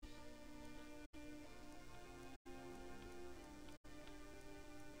extensions.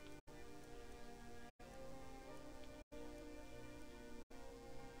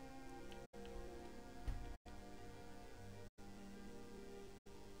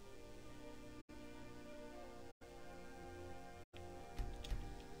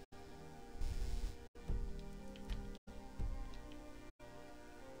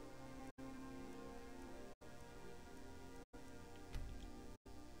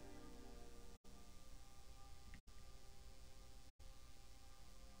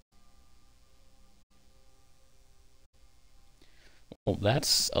 Well,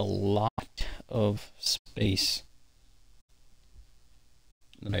 that's a lot of space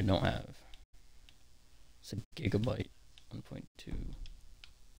that I don't have. It's a gigabyte, 1.2.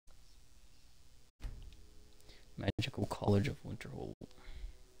 Magical College of Winterhold.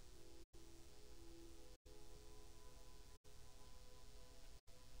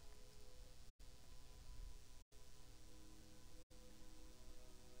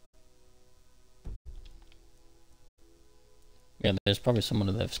 Yeah, there's probably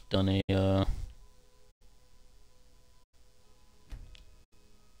someone that's done a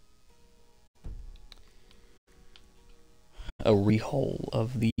rehaul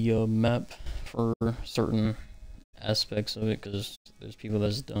of the map for certain aspects of it, because there's people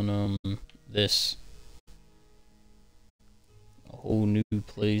that's done this, a whole new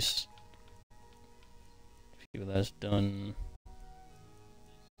place. People that's done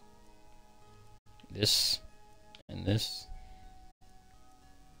this and this.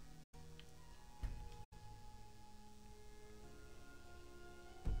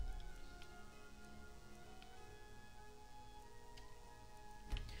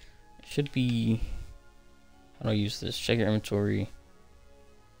 Should be, how do I use this? Check your inventory.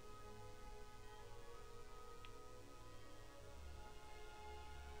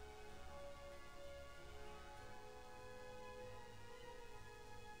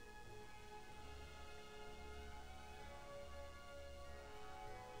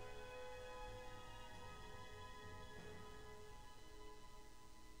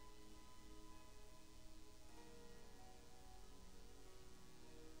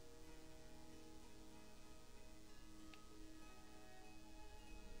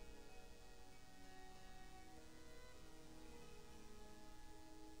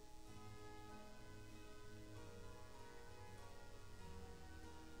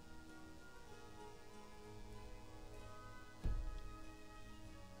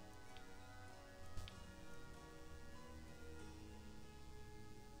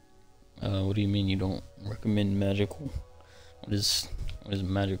 What do you mean you don't recommend magical? What is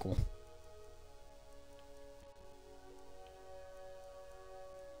magical?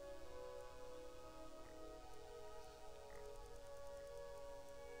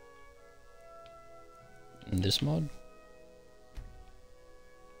 In this mod?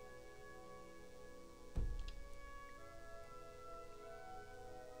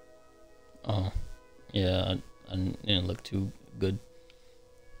 Oh, yeah, I didn't look too good.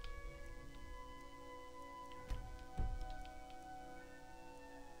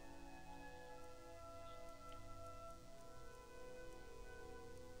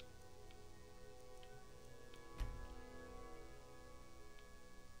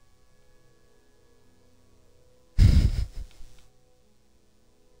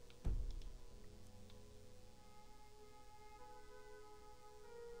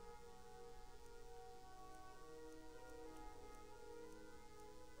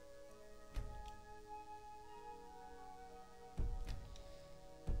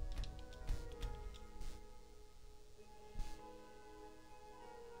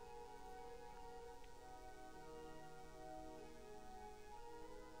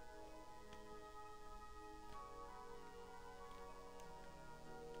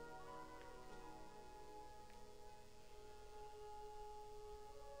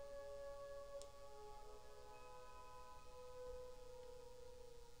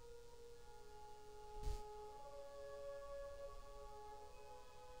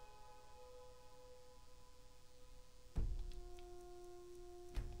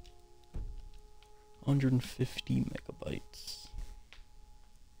 250 megabytes.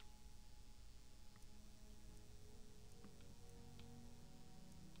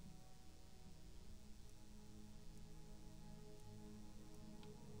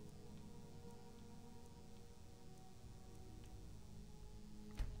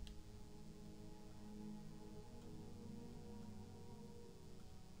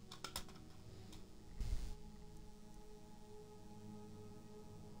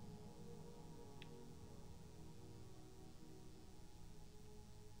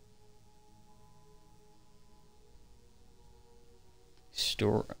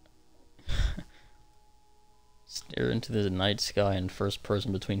 Stare into the night sky in first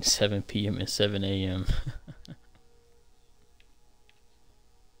person between 7 p.m. and 7 a.m.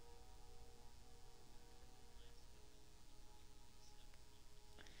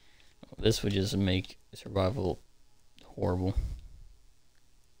 This would just make survival horrible.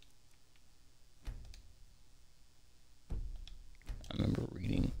 I remember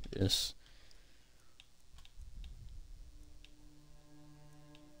reading this.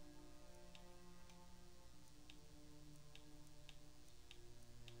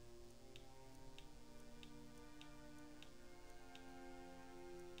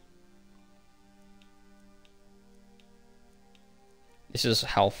 This is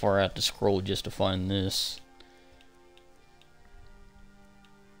how far I have to scroll just to find this.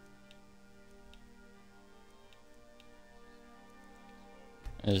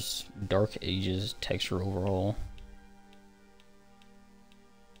 There's Dark Ages texture overall.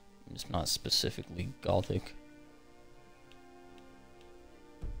 It's not specifically gothic.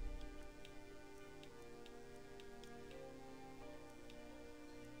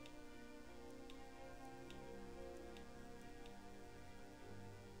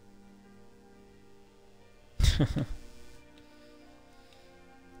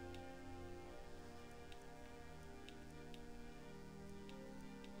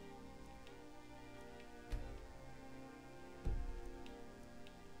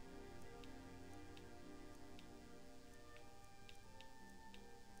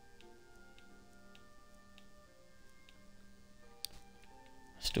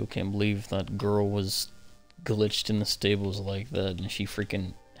 Still can't believe that girl was glitched in the stables like that, and she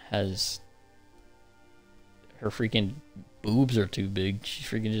freaking has her freaking boobs are too big. She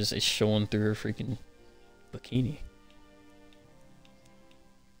freaking just is showing through her freaking bikini.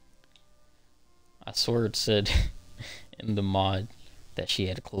 I swear it said in the mod that she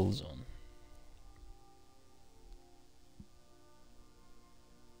had clothes on.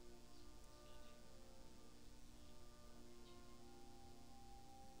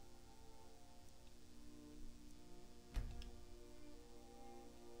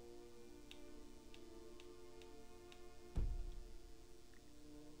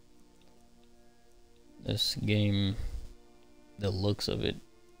 This game, the looks of it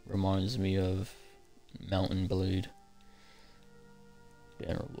reminds me of Mountain Blade,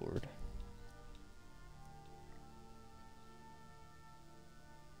 Bannerlord.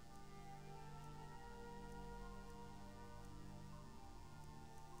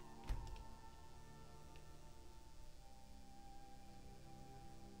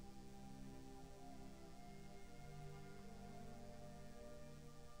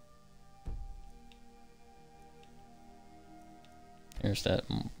 There's that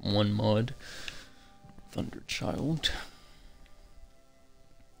one mod, Thunderchild.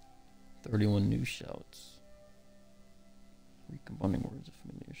 31 new shouts. Recombining words of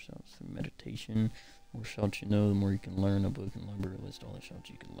familiar shouts through meditation. The more shouts you know, the more you can learn. A book and library list all the shouts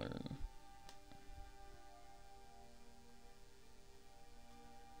you can learn.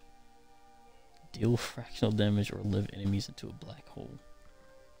 Deal fractional damage or live enemies into a black hole.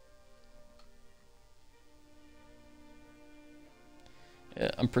 Yeah,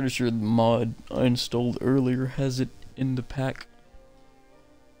 I'm pretty sure the mod I installed earlier has it in the pack.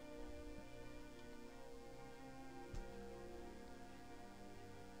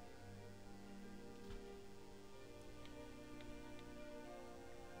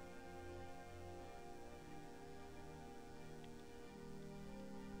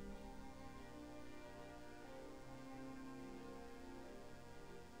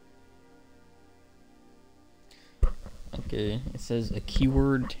 Okay, it says a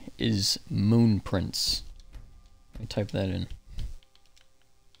keyword is moon prints. Let me type that in.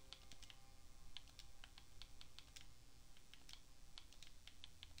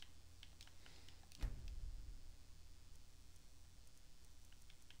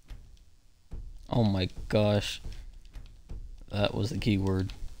 Oh my gosh. That was the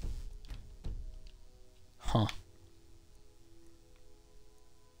keyword. Huh.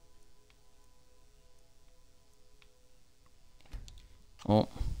 Well,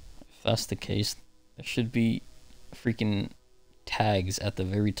 if that's the case, there should be freaking tags at the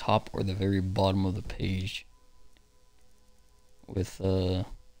very top or the very bottom of the page with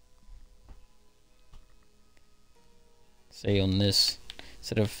say on this,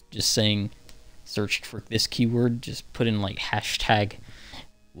 instead of just saying search for this keyword, just put in like hashtag,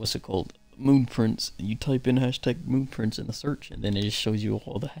 what's it called, moonprints. You type in hashtag moonprints in the search and then it just shows you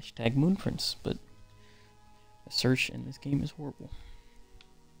all the hashtag moonprints. But the search in this game is horrible.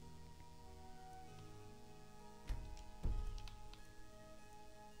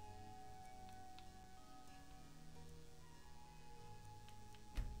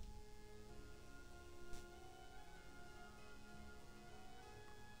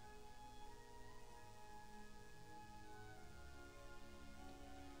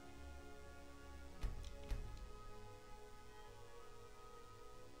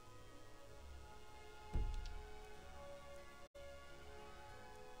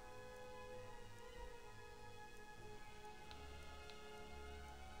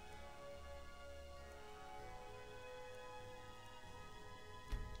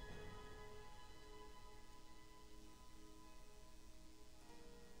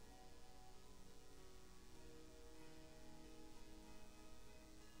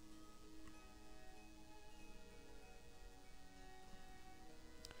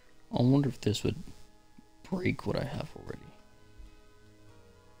 I wonder if this would break what I have already.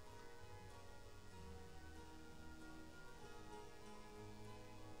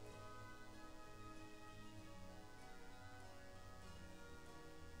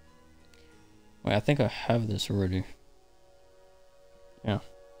 Wait, I think I have this already. Yeah.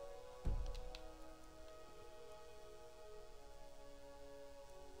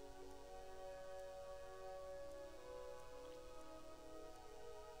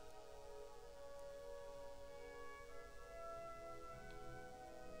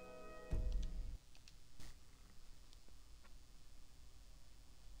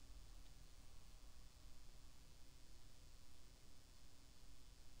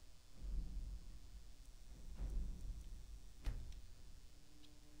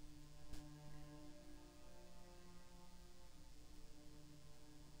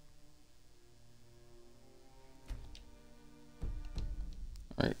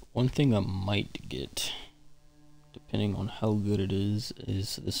 Alright, one thing I might get, depending on how good it is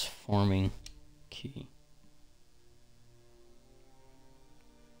this farming key.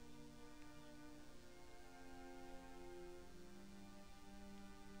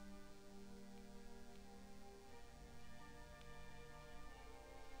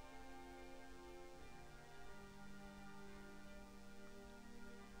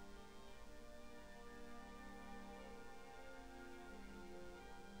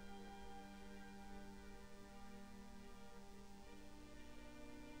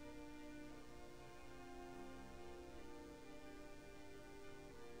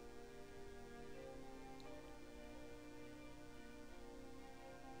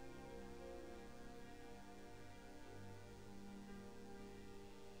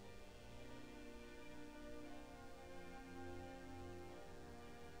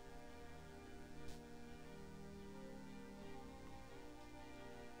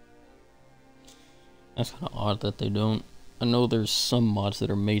 That's kind of odd that they don't. I know there's some mods that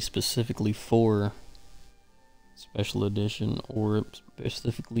are made specifically for Special Edition or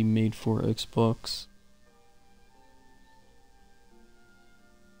specifically made for Xbox.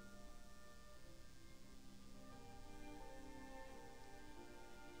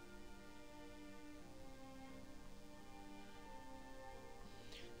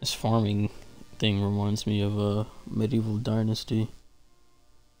 This farming thing reminds me of a Medieval Dynasty.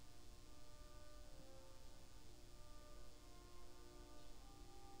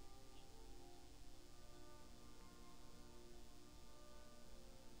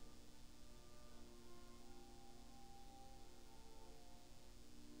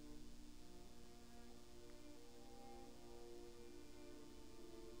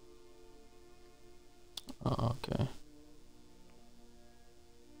 Okay.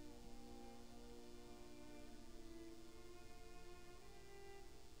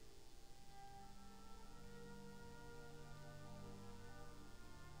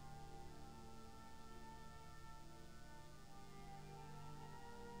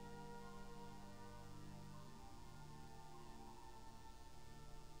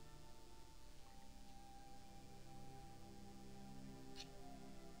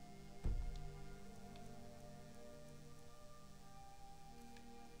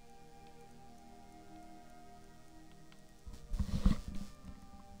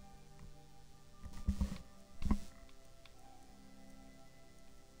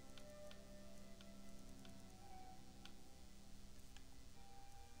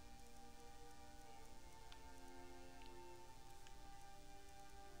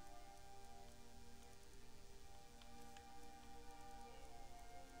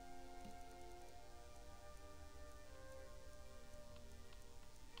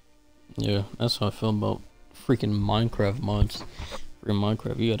 Yeah, that's how I feel about freaking Minecraft mods. For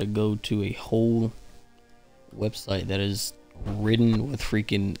Minecraft, you gotta go to a whole website that is ridden with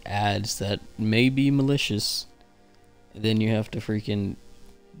freaking ads that may be malicious. And then you have to freaking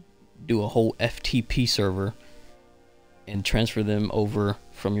do a whole FTP server and transfer them over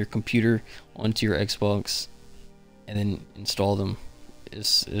from your computer onto your Xbox and then install them.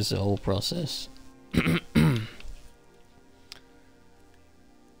 Is a whole process.